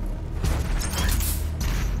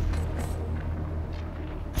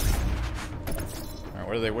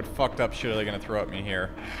 Alright, what fucked up shit are they gonna throw at me here?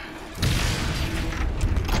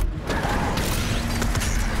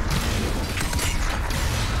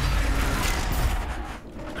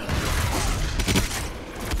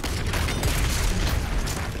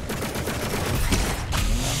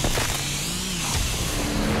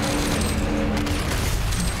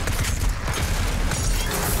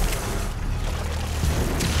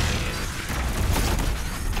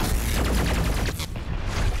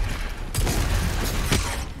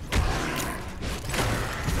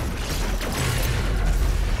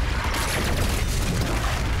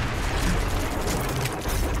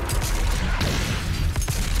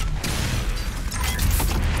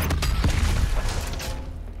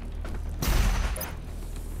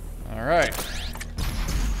 All right.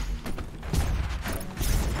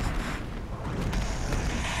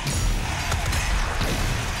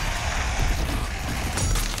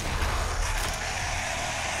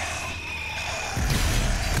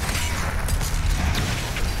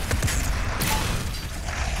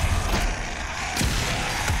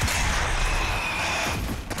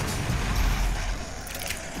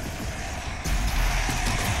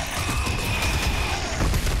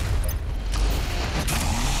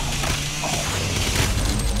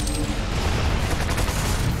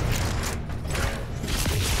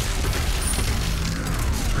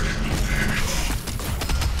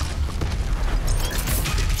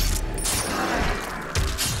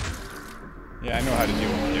 Yeah, I know how to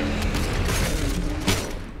deal with you.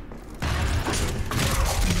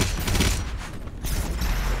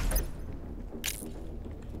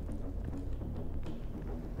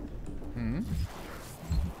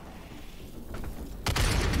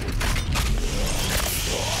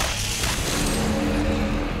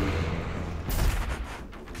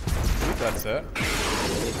 That's it.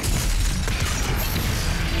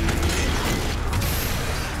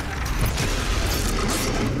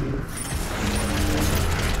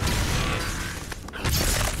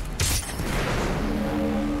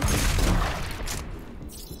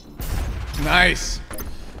 Nice.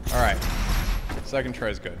 All right. Second try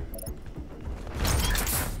is good.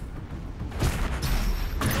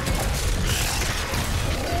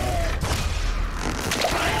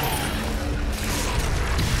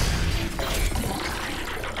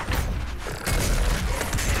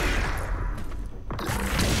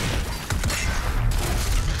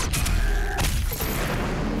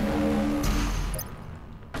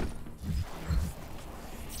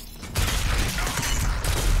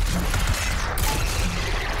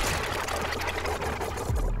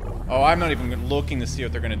 Oh, I'm not even looking to see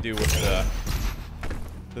what they're going to do with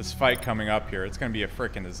this fight coming up here. It's going to be a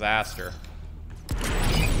freaking disaster.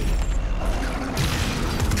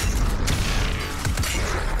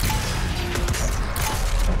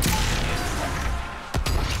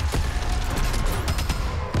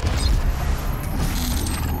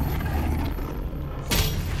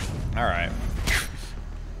 All right.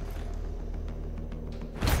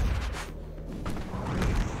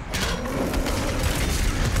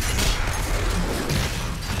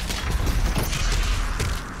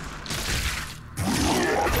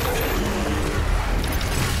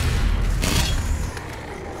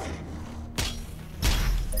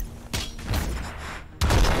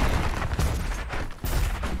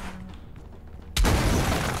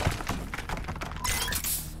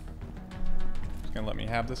 Gonna let me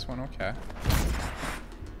have this one? Okay.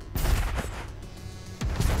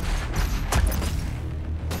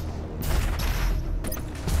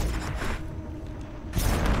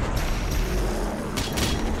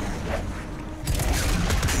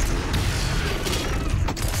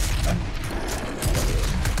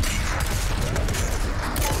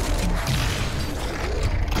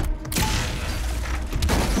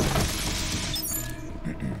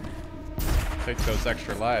 Take those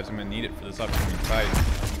extra lives. I'm gonna need it for this upcoming fight.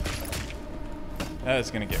 That is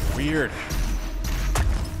gonna get weird.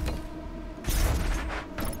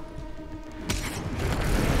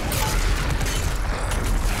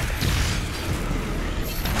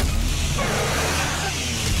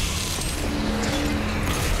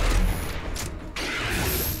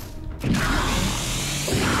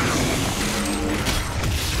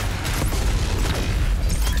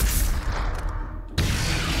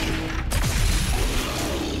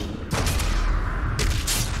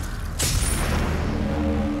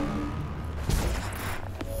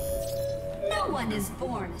 One is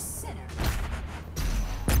born a sinner.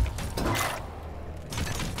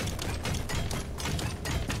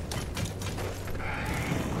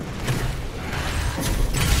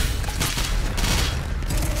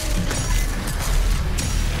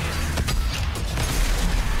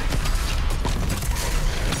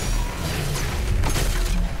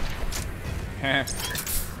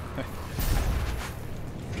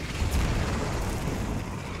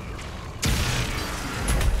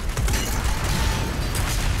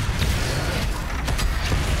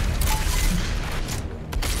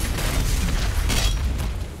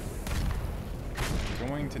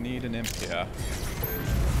 Going to need an imp here.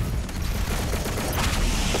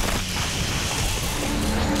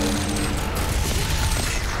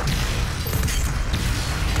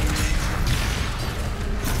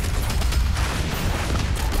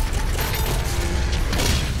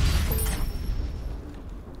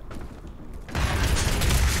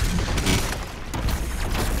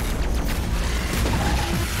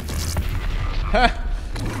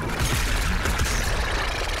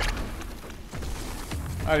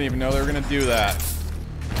 I didn't even know they were gonna do that.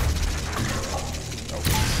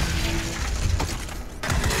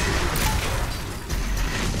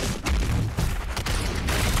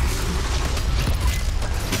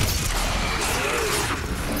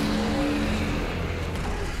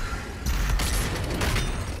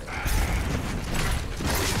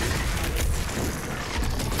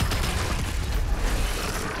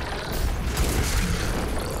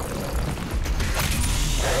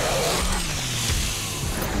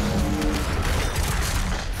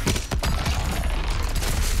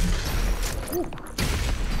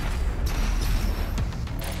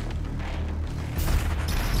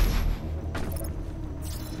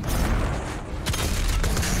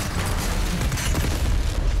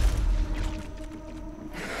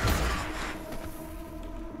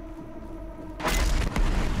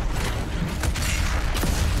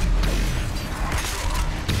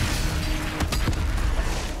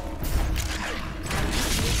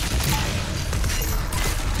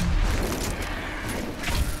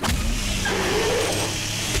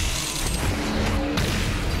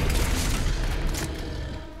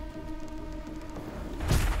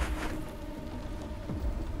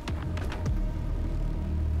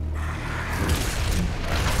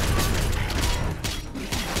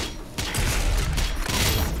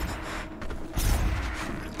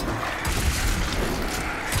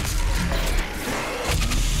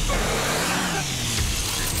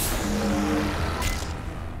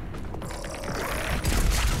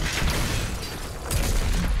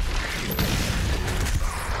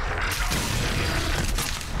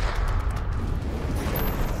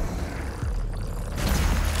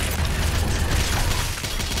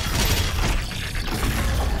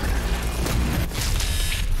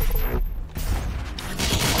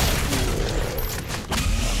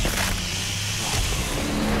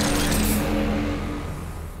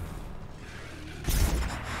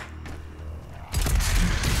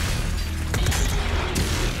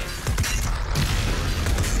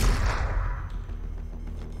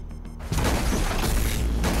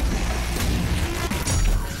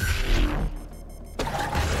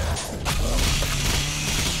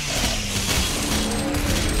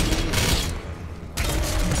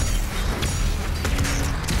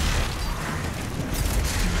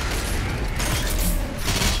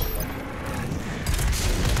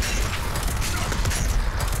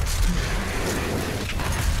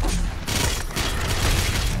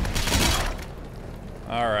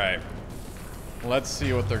 Let's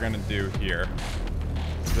see what they're gonna do here.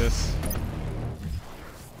 This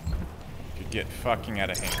could get fucking out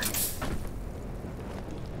of hand.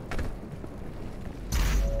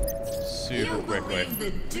 Super quickly. You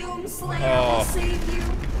believe the Doomslayer will save you?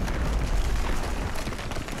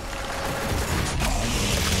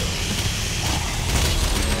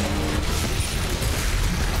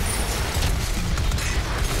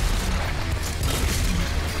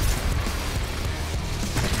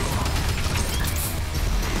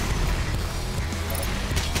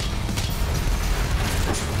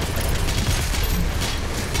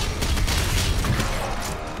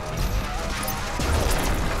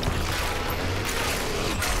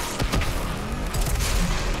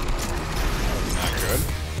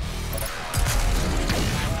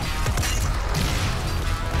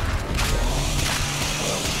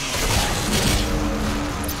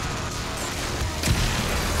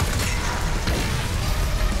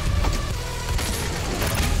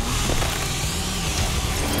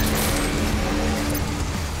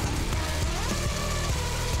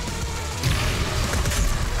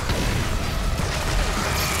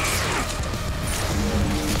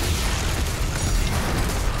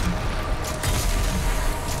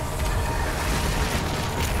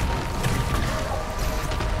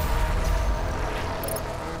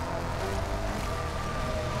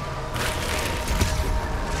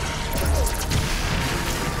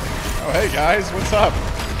 Hey guys, what's up?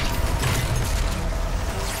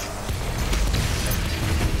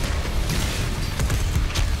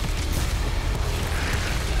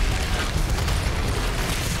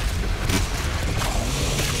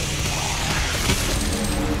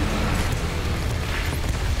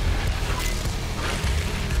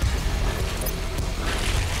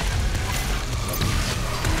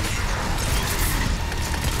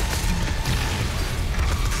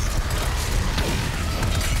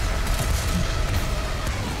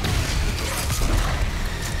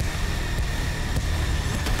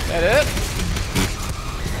 That it?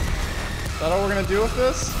 Is that all we're gonna do with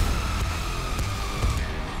this?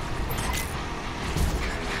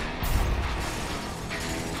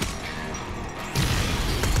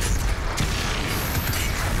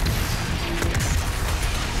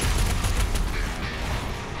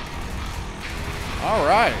 All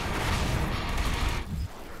right.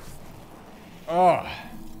 Oh.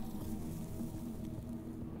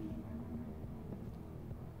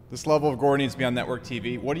 This level of gore needs to be on network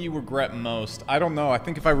TV. What do you regret most? I don't know. I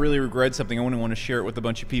think if I really regret something, I wouldn't want to share it with a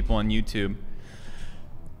bunch of people on YouTube.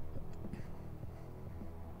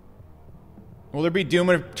 Will there be Doom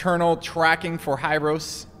Eternal tracking for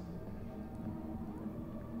Hyros?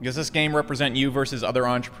 Does this game represent you versus other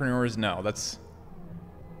entrepreneurs? No,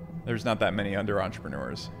 there's not that many other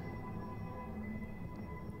entrepreneurs.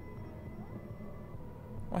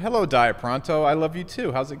 Well, hello, Dia Pronto. I love you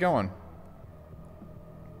too. How's it going?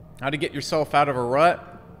 How to get yourself out of a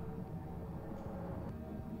rut?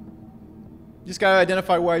 You just gotta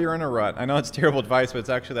identify why you're in a rut. I know it's terrible advice, but it's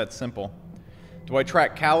actually that simple. Do I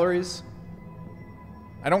track calories?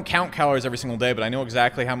 I don't count calories every single day, but I know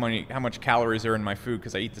exactly how much calories are in my food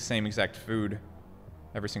because I eat the same exact food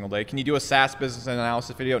every single day. Can you do a SaaS business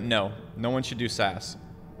analysis video? No. No one should do SaaS.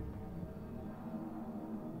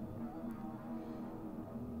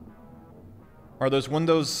 Are those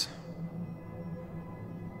windows...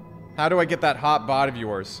 How do I get that hot bod of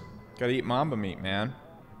yours? Gotta eat Mamba meat, man.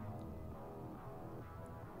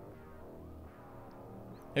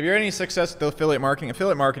 Have you had any success with affiliate marketing?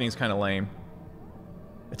 Affiliate marketing is kind of lame.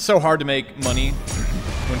 It's so hard to make money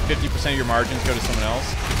when 50% of your margins go to someone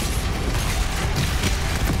else.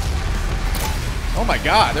 Oh my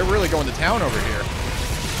god, they're really going to town over here.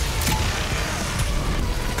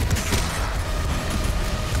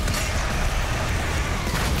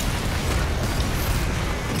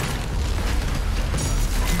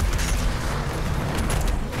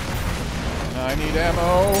 I need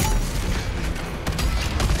ammo.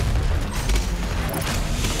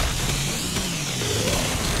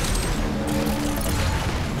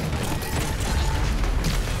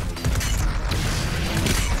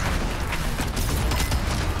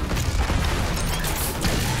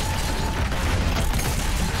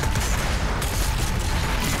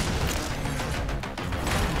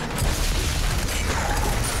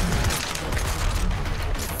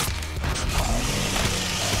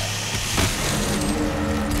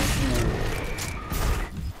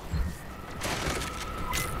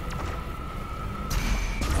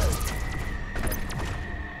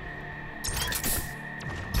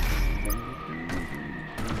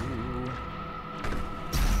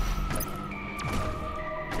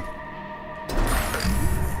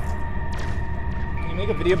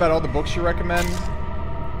 Video about all the books you recommend?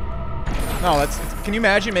 No, can you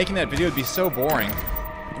imagine making that video? It'd be so boring.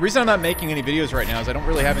 The reason I'm not making any videos right now is I don't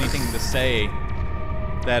really have anything to say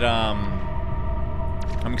that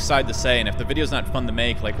I'm excited to say, and if the video's not fun to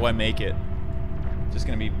make, like, why make it? It's just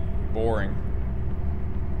gonna be boring.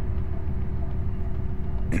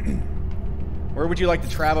 Where would you like to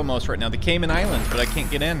travel most right now? The Cayman Islands, but I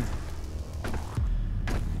can't get in.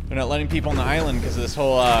 They're not letting people on the island because of this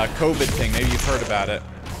whole COVID thing. Maybe you've heard about it.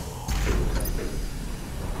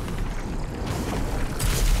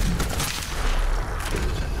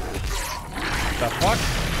 The fuck?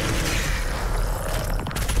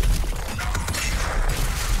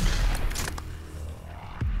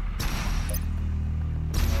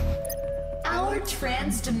 Our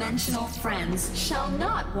trans-dimensional friends shall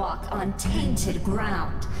not walk on tainted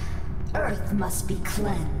ground. Earth must be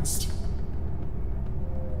cleansed.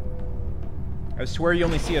 I swear you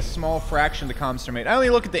only see a small fraction of the comms are made. I only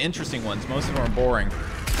look at the interesting ones. Most of them are boring.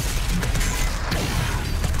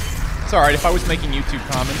 It's alright, if I was making YouTube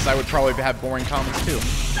comments, I would probably have boring comments too.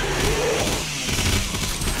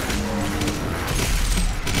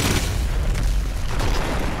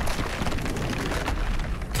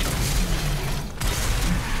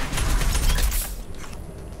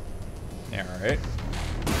 Yeah, alright.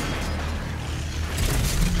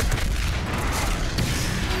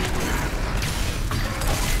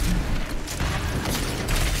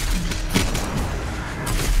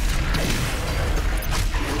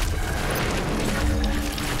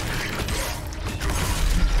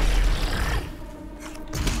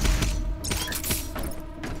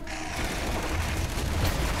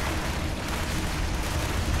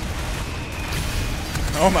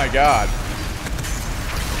 Oh my god.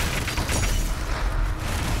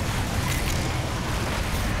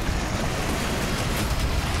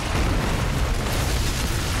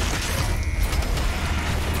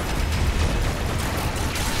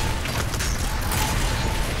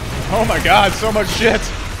 Oh my god, so much shit.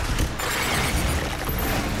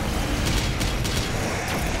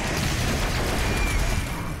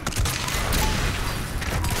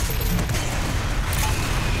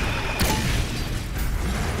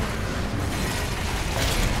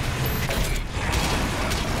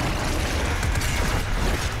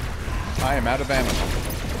 I am out of ammo.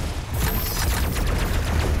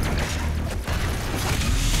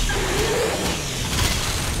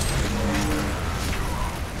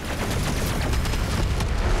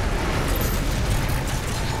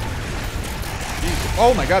 Jeez.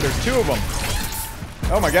 Oh my god, there's two of them.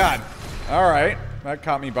 Oh my god. Alright. That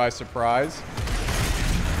caught me by surprise.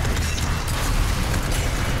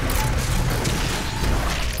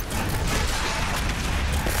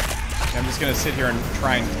 I'm just gonna sit here and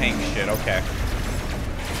try and tank shit. Okay.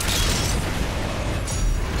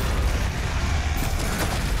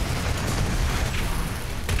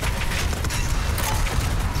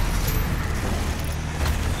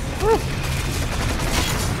 Whew.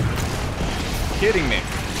 Kidding me.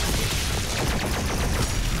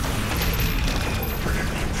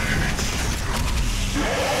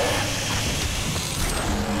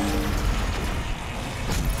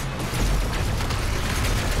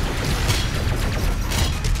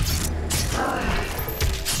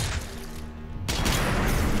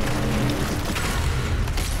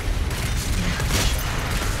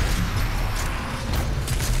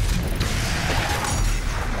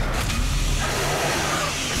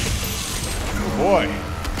 Boy.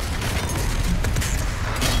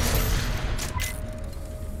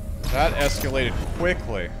 That escalated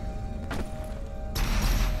quickly.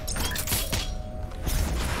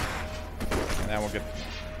 And now we'll get...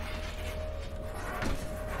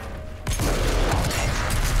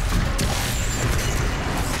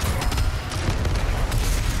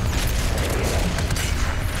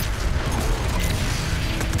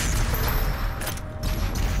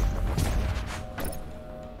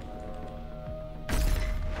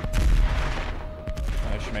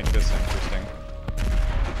 make this interesting.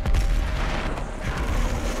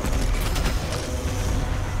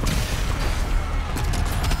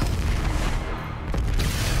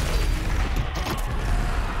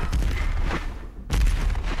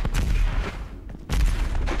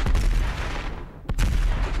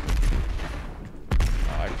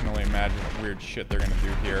 I can only imagine what weird shit they're gonna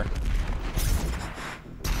do here.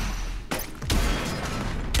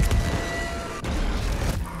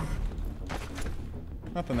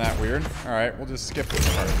 Nothing that weird. Alright, we'll just skip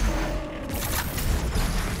this part.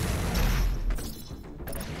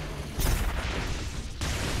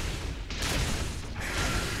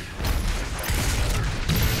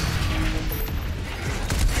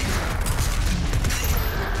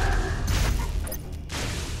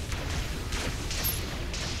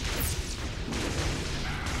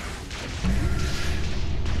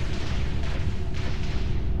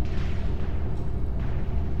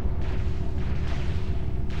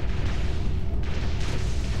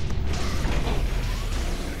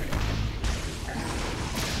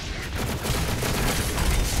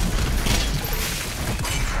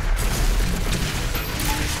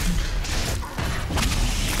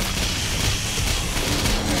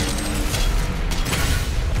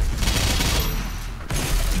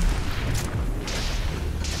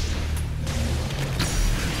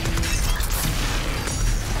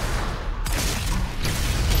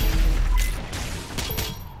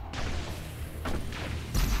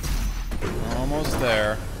 Almost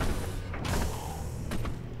there.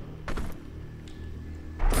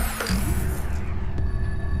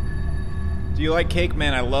 Do you like cake?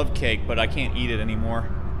 Man, I love cake, but I can't eat it anymore.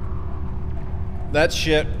 That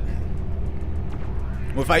shit.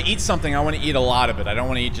 Well, if I eat something, I want to eat a lot of it. I don't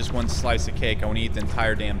want to eat just one slice of cake. I want to eat the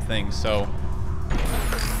entire damn thing, so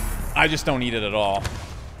I just don't eat it at all.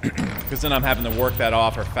 Because then I'm having to work that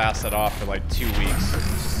off or fast that off for like 2 weeks. It's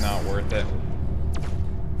just not worth it.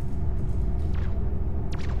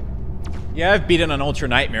 Yeah, I've beat it on Ultra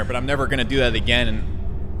Nightmare, but I'm never going to do that again. And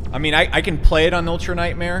I mean, I can play it on Ultra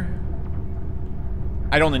Nightmare.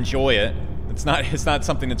 I don't enjoy it. It's not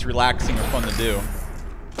something that's relaxing or fun to do.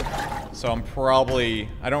 So I'm probably...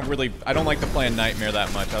 I don't like to play on Nightmare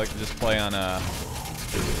that much. I like to just play on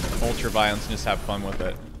Ultra Violence and just have fun with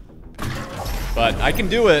it. But I can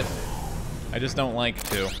do it. I just don't like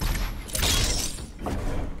to.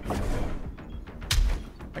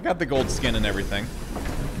 I got the gold skin and everything.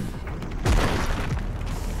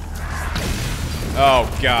 Oh,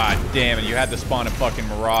 god damn it. You had to spawn a fucking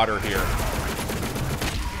Marauder here. I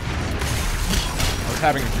was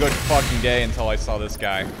having a good fucking day until I saw this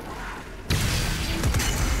guy.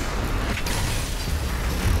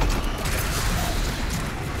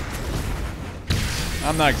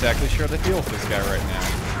 I'm not exactly sure how to deal with this guy right now.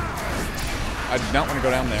 I do not want to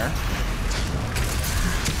go down there.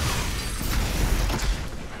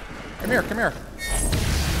 Come here, come here.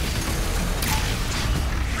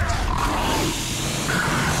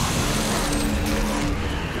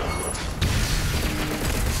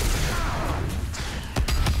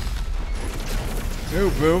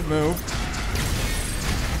 Move, move, move.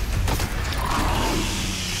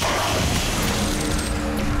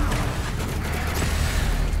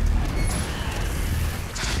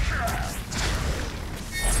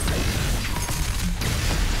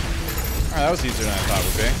 Alright, that was easier than I thought it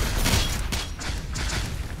would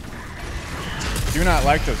be. Do not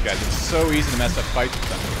like those guys. It's so easy to mess up fights with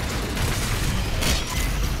them.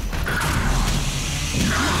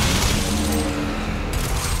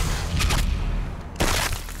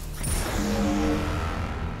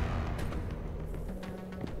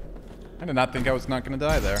 I did not think I was not going to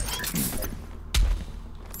die there.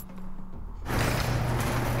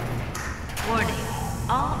 Warning.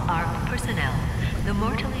 All ARC personnel, the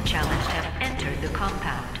mortally challenged have entered the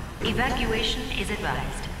compound. Evacuation is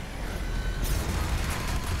advised.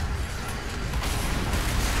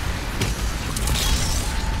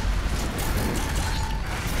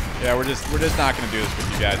 Yeah, we're just not going to do this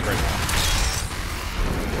with you guys right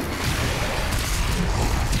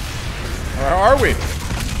now. Or are we?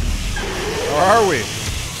 Or are we?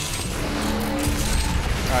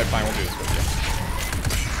 Alright, fine, we'll do this with you.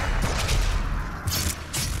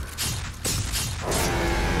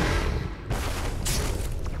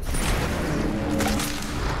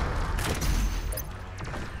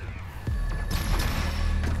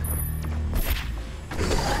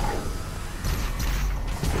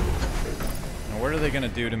 Now, what are they going to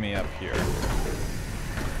do to me up here?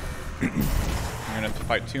 I'm going to have to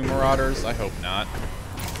fight 2 Marauders? I hope not.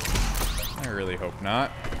 I really hope not.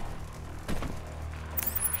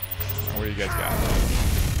 What do you guys got?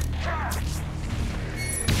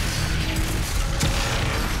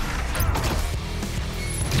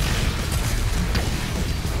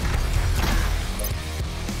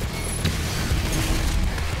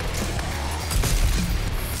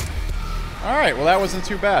 Alright, well that wasn't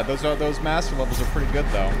too bad. Those master levels are pretty good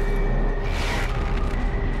though.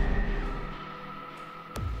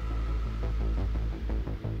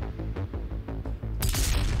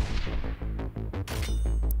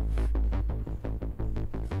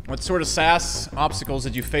 What sort of SaaS obstacles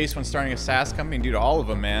did you face when starting a SaaS company? Dude, all of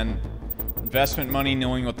them, man. Investment money,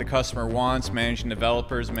 knowing what the customer wants, managing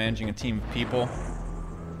developers, managing a team of people,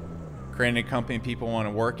 creating a company people want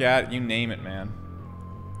to work at, you name it, man.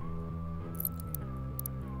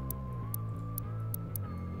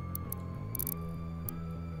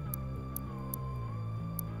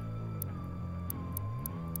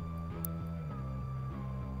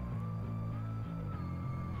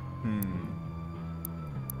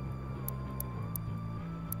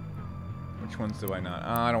 Which ones do I not?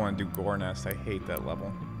 Oh, I don't want to do Gore Nest. I hate that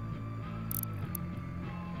level.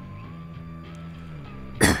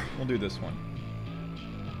 We'll do this one.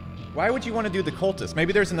 Why would you want to do the Cultist?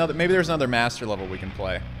 Maybe there's another master level we can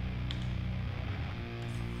play.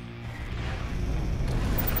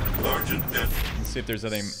 Let's see if there's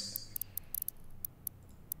any.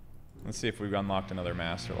 Let's see if we've unlocked another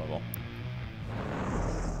master level.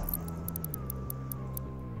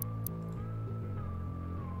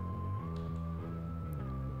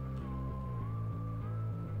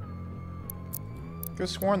 I could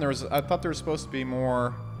have sworn there was. I thought there was supposed to be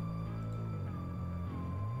more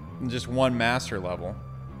than just one master level.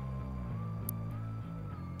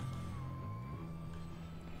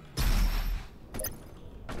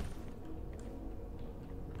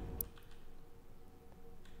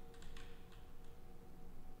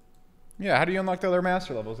 Yeah, how do you unlock the other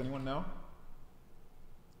master levels? Anyone know?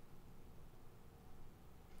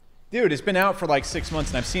 Dude, it's been out for like 6 months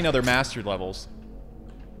and I've seen other master levels.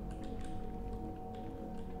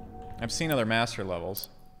 I've seen other master levels.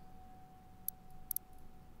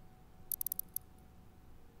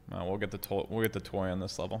 No, we'll get the toy on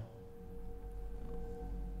this level.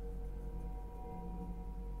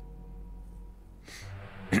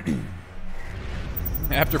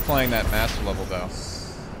 After playing that master level, though.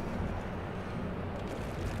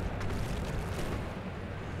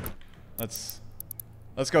 Let's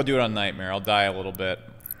go do it on Nightmare. I'll die a little bit.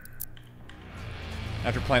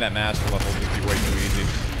 After playing that master level, it'll just be way too easy.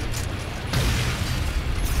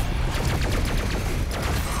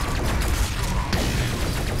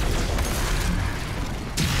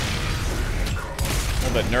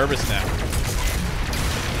 A little bit nervous now.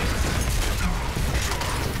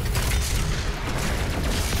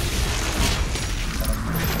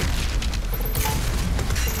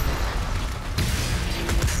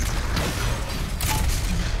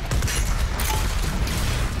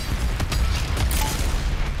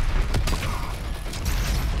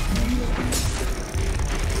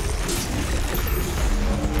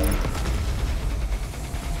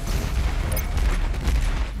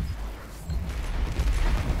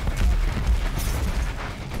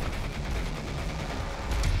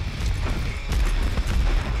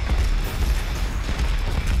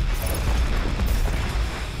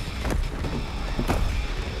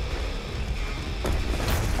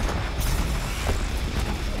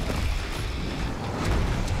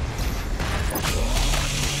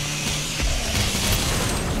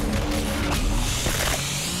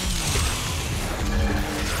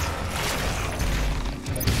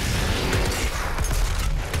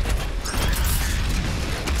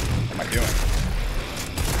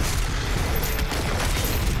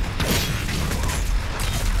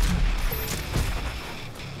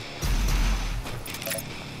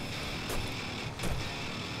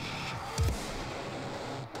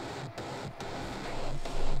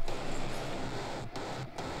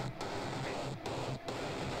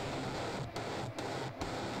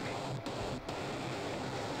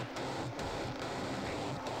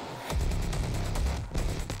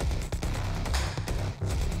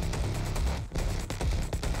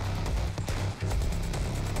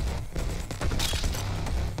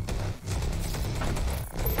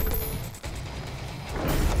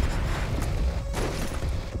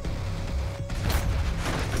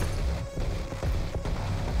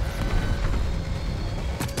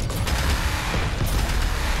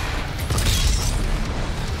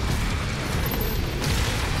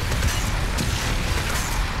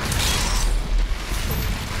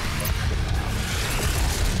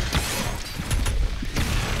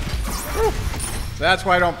 that's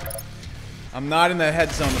why I'm not in the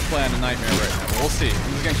head zone to play on a Nightmare right now. But we'll see.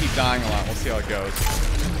 I'm just gonna keep dying a lot. We'll see how it goes.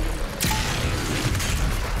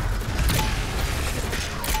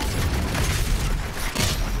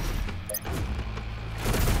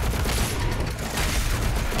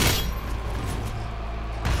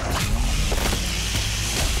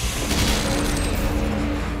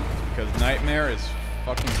 Because Nightmare is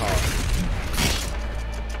fucking hard.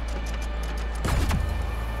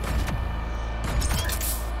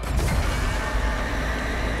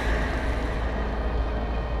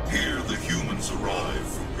 Arrive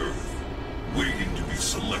from Earth, waiting to be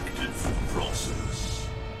selected for the process.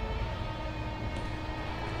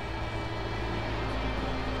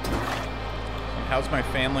 How's my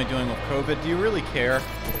family doing with COVID? Do you really care?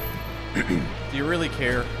 Do you really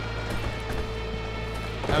care?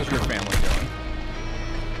 How's your family doing?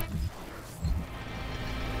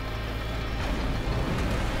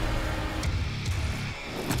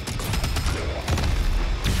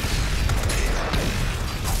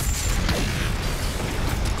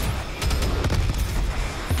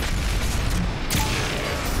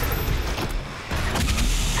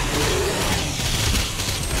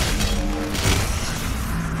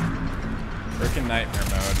 Nightmare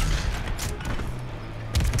mode.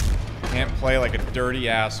 Can't play like a dirty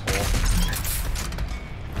asshole.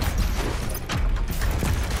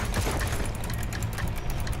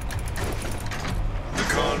 The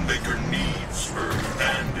Khan Maker needs her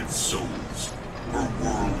and its souls. Her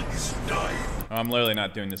world is dying. Oh, I'm literally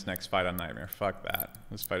not doing this next fight on Nightmare. Fuck that.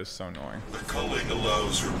 This fight is so annoying. The culling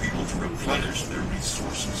allows her people to replenish their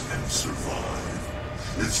resources and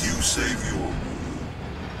survive. As you save your world,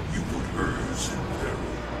 you put hers in peril.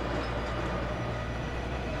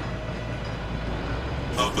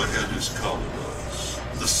 Up ahead is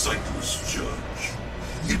Kaladas, the sightless judge.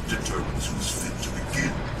 It determines who's fit to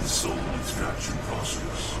begin the soul extraction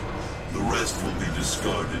process. The rest will be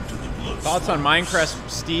discarded to the blood. Thoughts on Minecraft,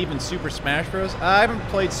 Steve, and Super Smash Bros? I haven't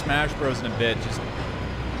played Smash Bros in a bit. Just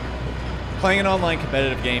playing an online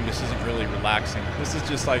competitive game just isn't really relaxing. This is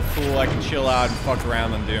just like cool. I can chill out and fuck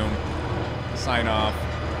around on Doom. Sign off.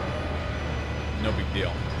 No big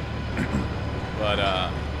deal.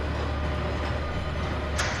 But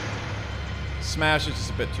Smash is just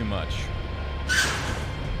a bit too much.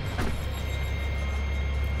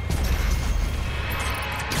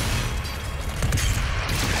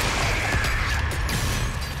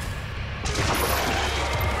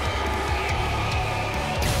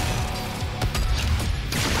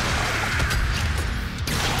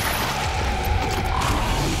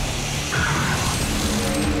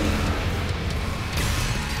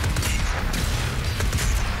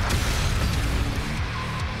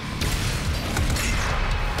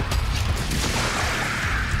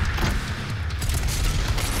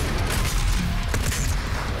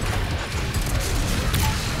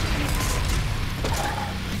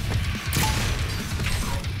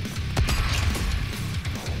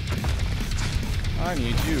 I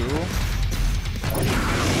need you for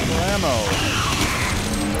ammo.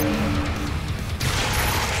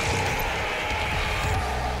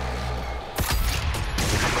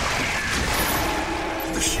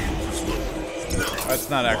 The shield is low. Now, that's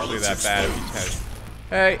not actually that bad if you catch.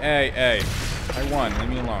 Hey, hey, hey. I won. Leave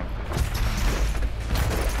me alone.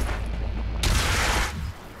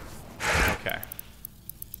 Okay.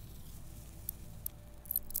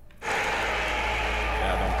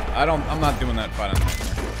 I'm not doing that fight on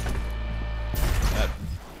Nightmare. That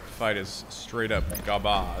fight is straight up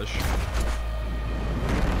garbage.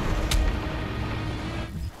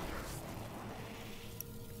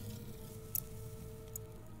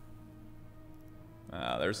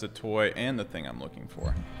 There's the toy and the thing I'm looking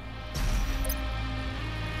for.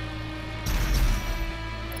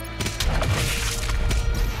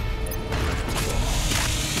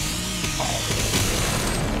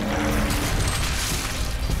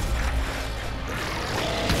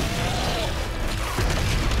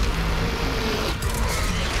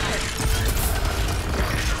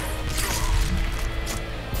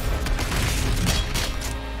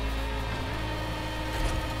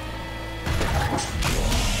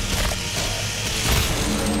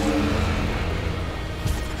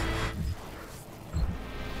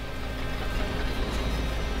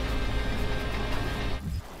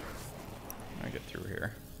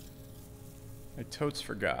 I totes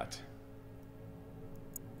forgot.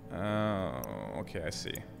 Oh, okay, I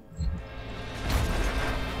see.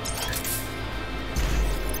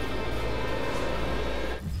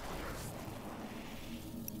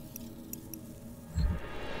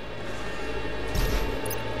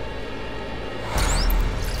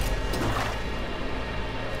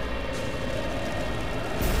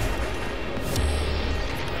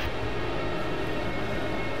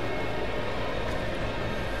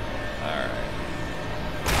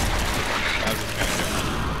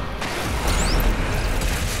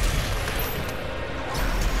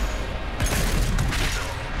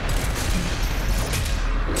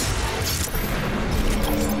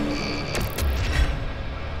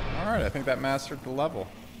 think that mastered the level.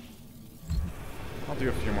 I'll do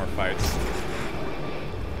a few more fights.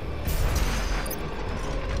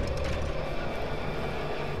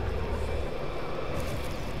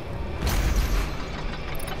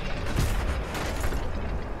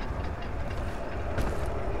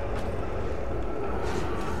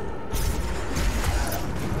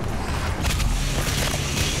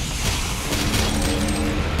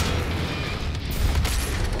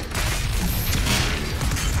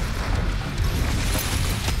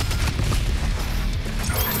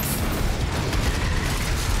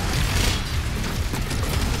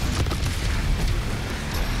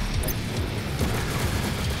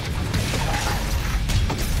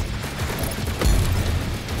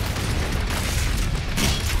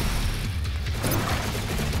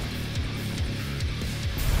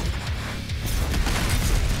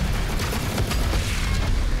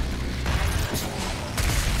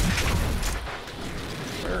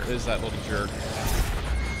 Is that little jerk?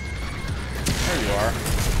 There you are.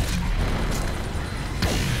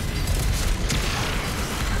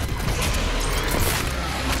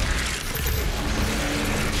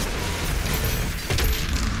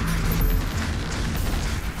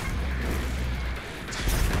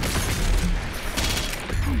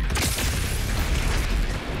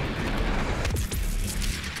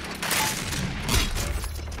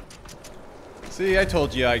 See, I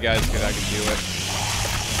told you guys I could do it.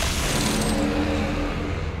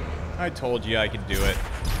 I told you I could do it.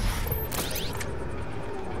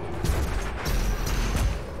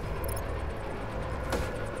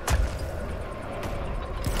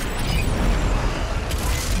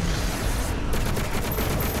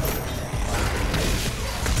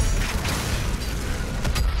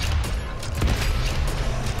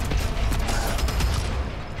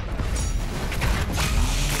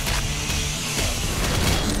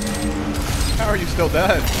 How are you still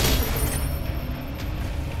dead?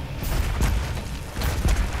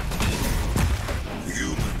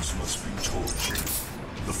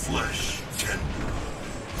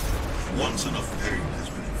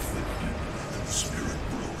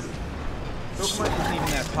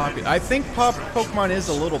 I think Pokemon is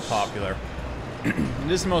a little popular. It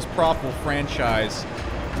is the most profitable franchise,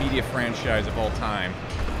 media franchise of all time.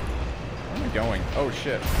 Where am I going? Oh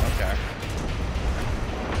shit, okay.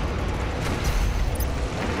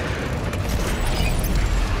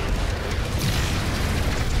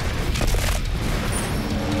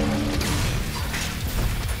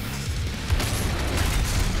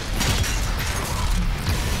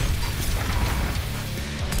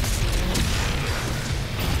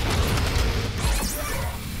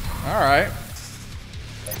 Alright.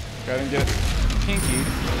 Go ahead and get it kinky.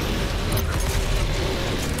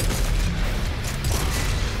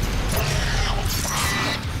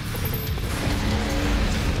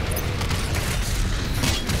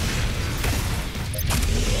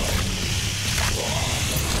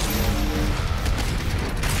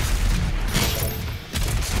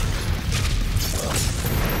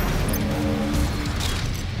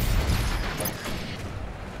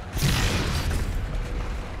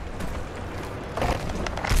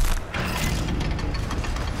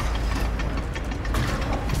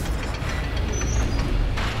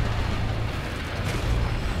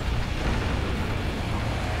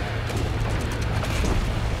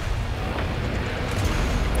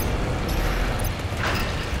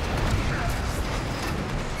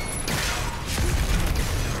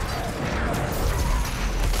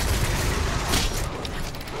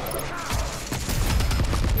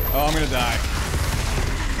 Oh, I'm gonna die.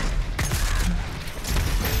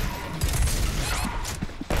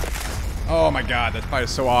 Oh my god, that fight is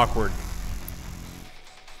so awkward.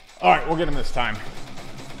 Alright, we'll get him this time.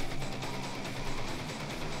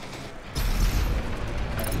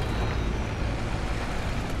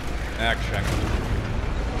 Action.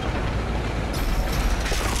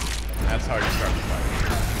 That's how you start the fight.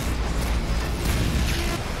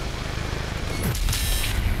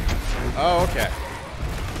 Oh, okay.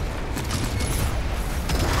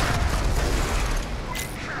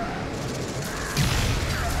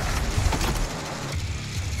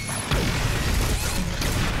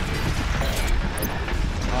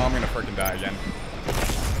 Oh, I'm gonna frickin' die again.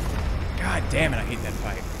 God damn it, I hate that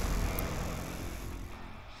fight.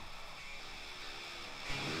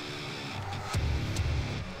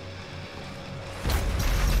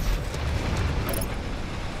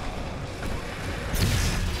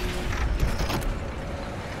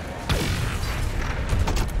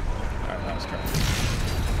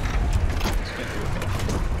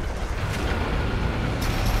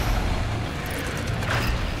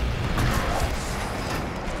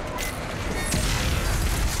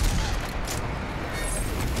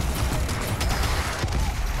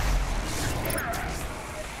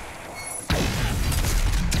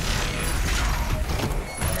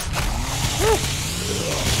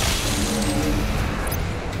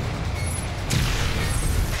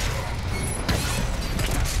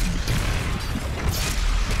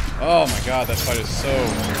 Oh my god, that fight is so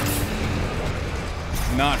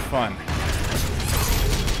not fun.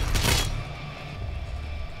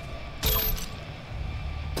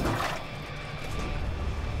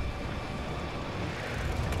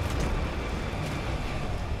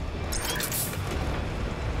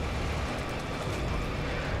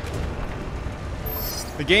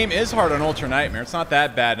 The game is hard on Ultra Nightmare. It's not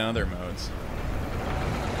that bad in other modes.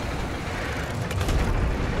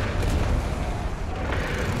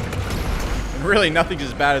 And really, nothing's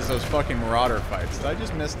as bad as those fucking Marauder fights. Did I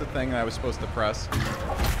just miss the thing that I was supposed to press?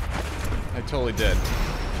 I totally did.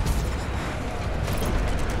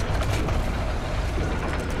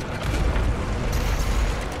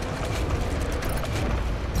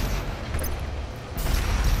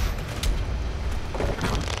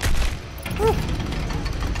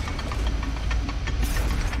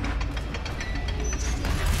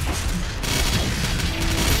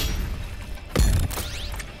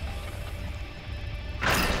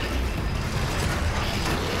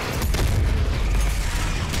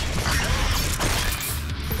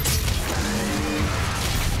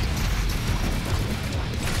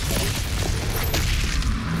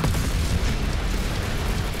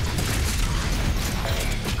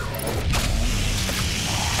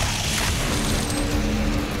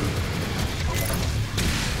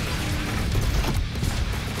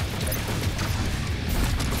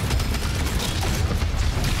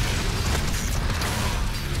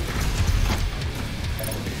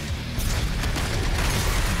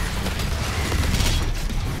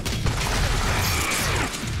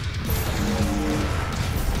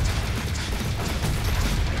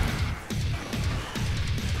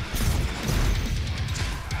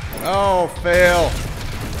 Oh, fail.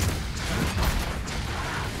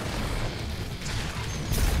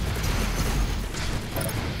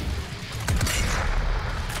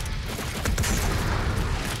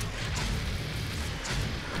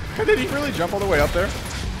 Did he really jump all the way up there?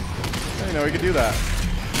 I didn't know he could do that.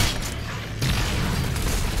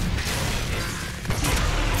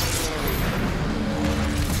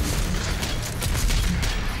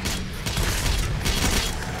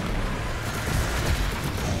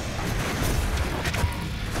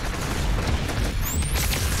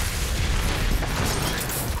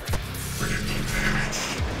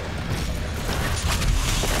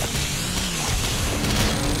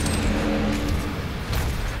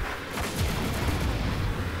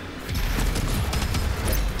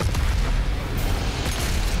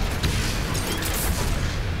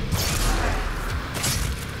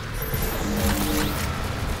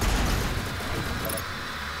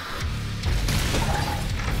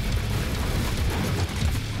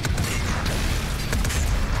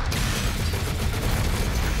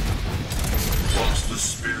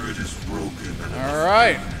 All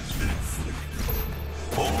right.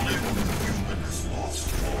 Only when the human has lost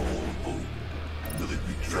all hope will it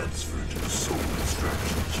be transferred to the soul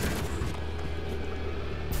extraction chamber.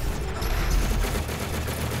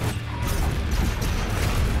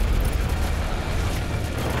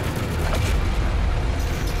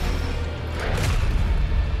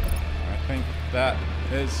 I think that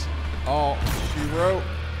is all she wrote.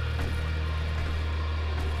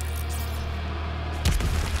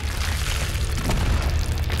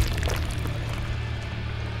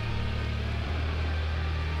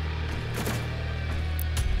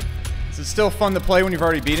 It's still fun to play when you've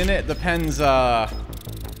already beaten it. Depends, yep,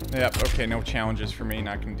 okay, no challenges for me.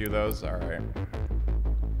 Not gonna do those. All right.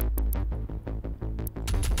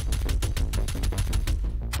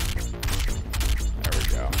 There we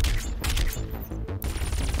go.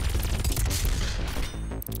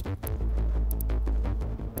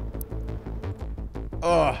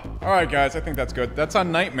 Ugh. All right, guys, I think that's good. That's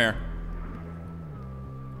on Nightmare.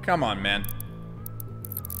 Come on, man.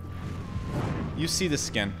 You see the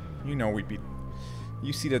skin. You know we'd be...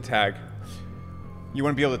 You see the tag. You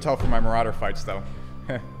wouldn't be able to tell from my Marauder fights, though.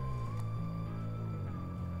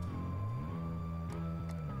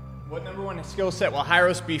 What #1 skill set will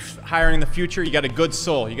Hyros be hiring in the future? You got a good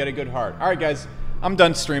soul. You got a good heart. All right, guys. I'm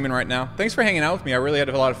done streaming right now. Thanks for hanging out with me. I really had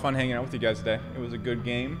a lot of fun hanging out with you guys today. It was a good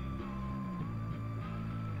game.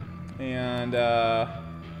 And,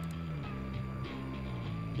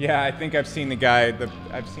 yeah, I think I've seen the guy.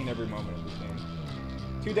 I've seen every moment of this game.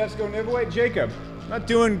 2 deaths go giveaway. Jacob, not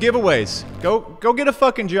doing giveaways. Go get a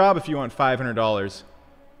fucking job if you want $500.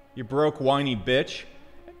 You broke, whiny bitch.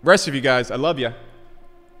 Rest of you guys, I love you.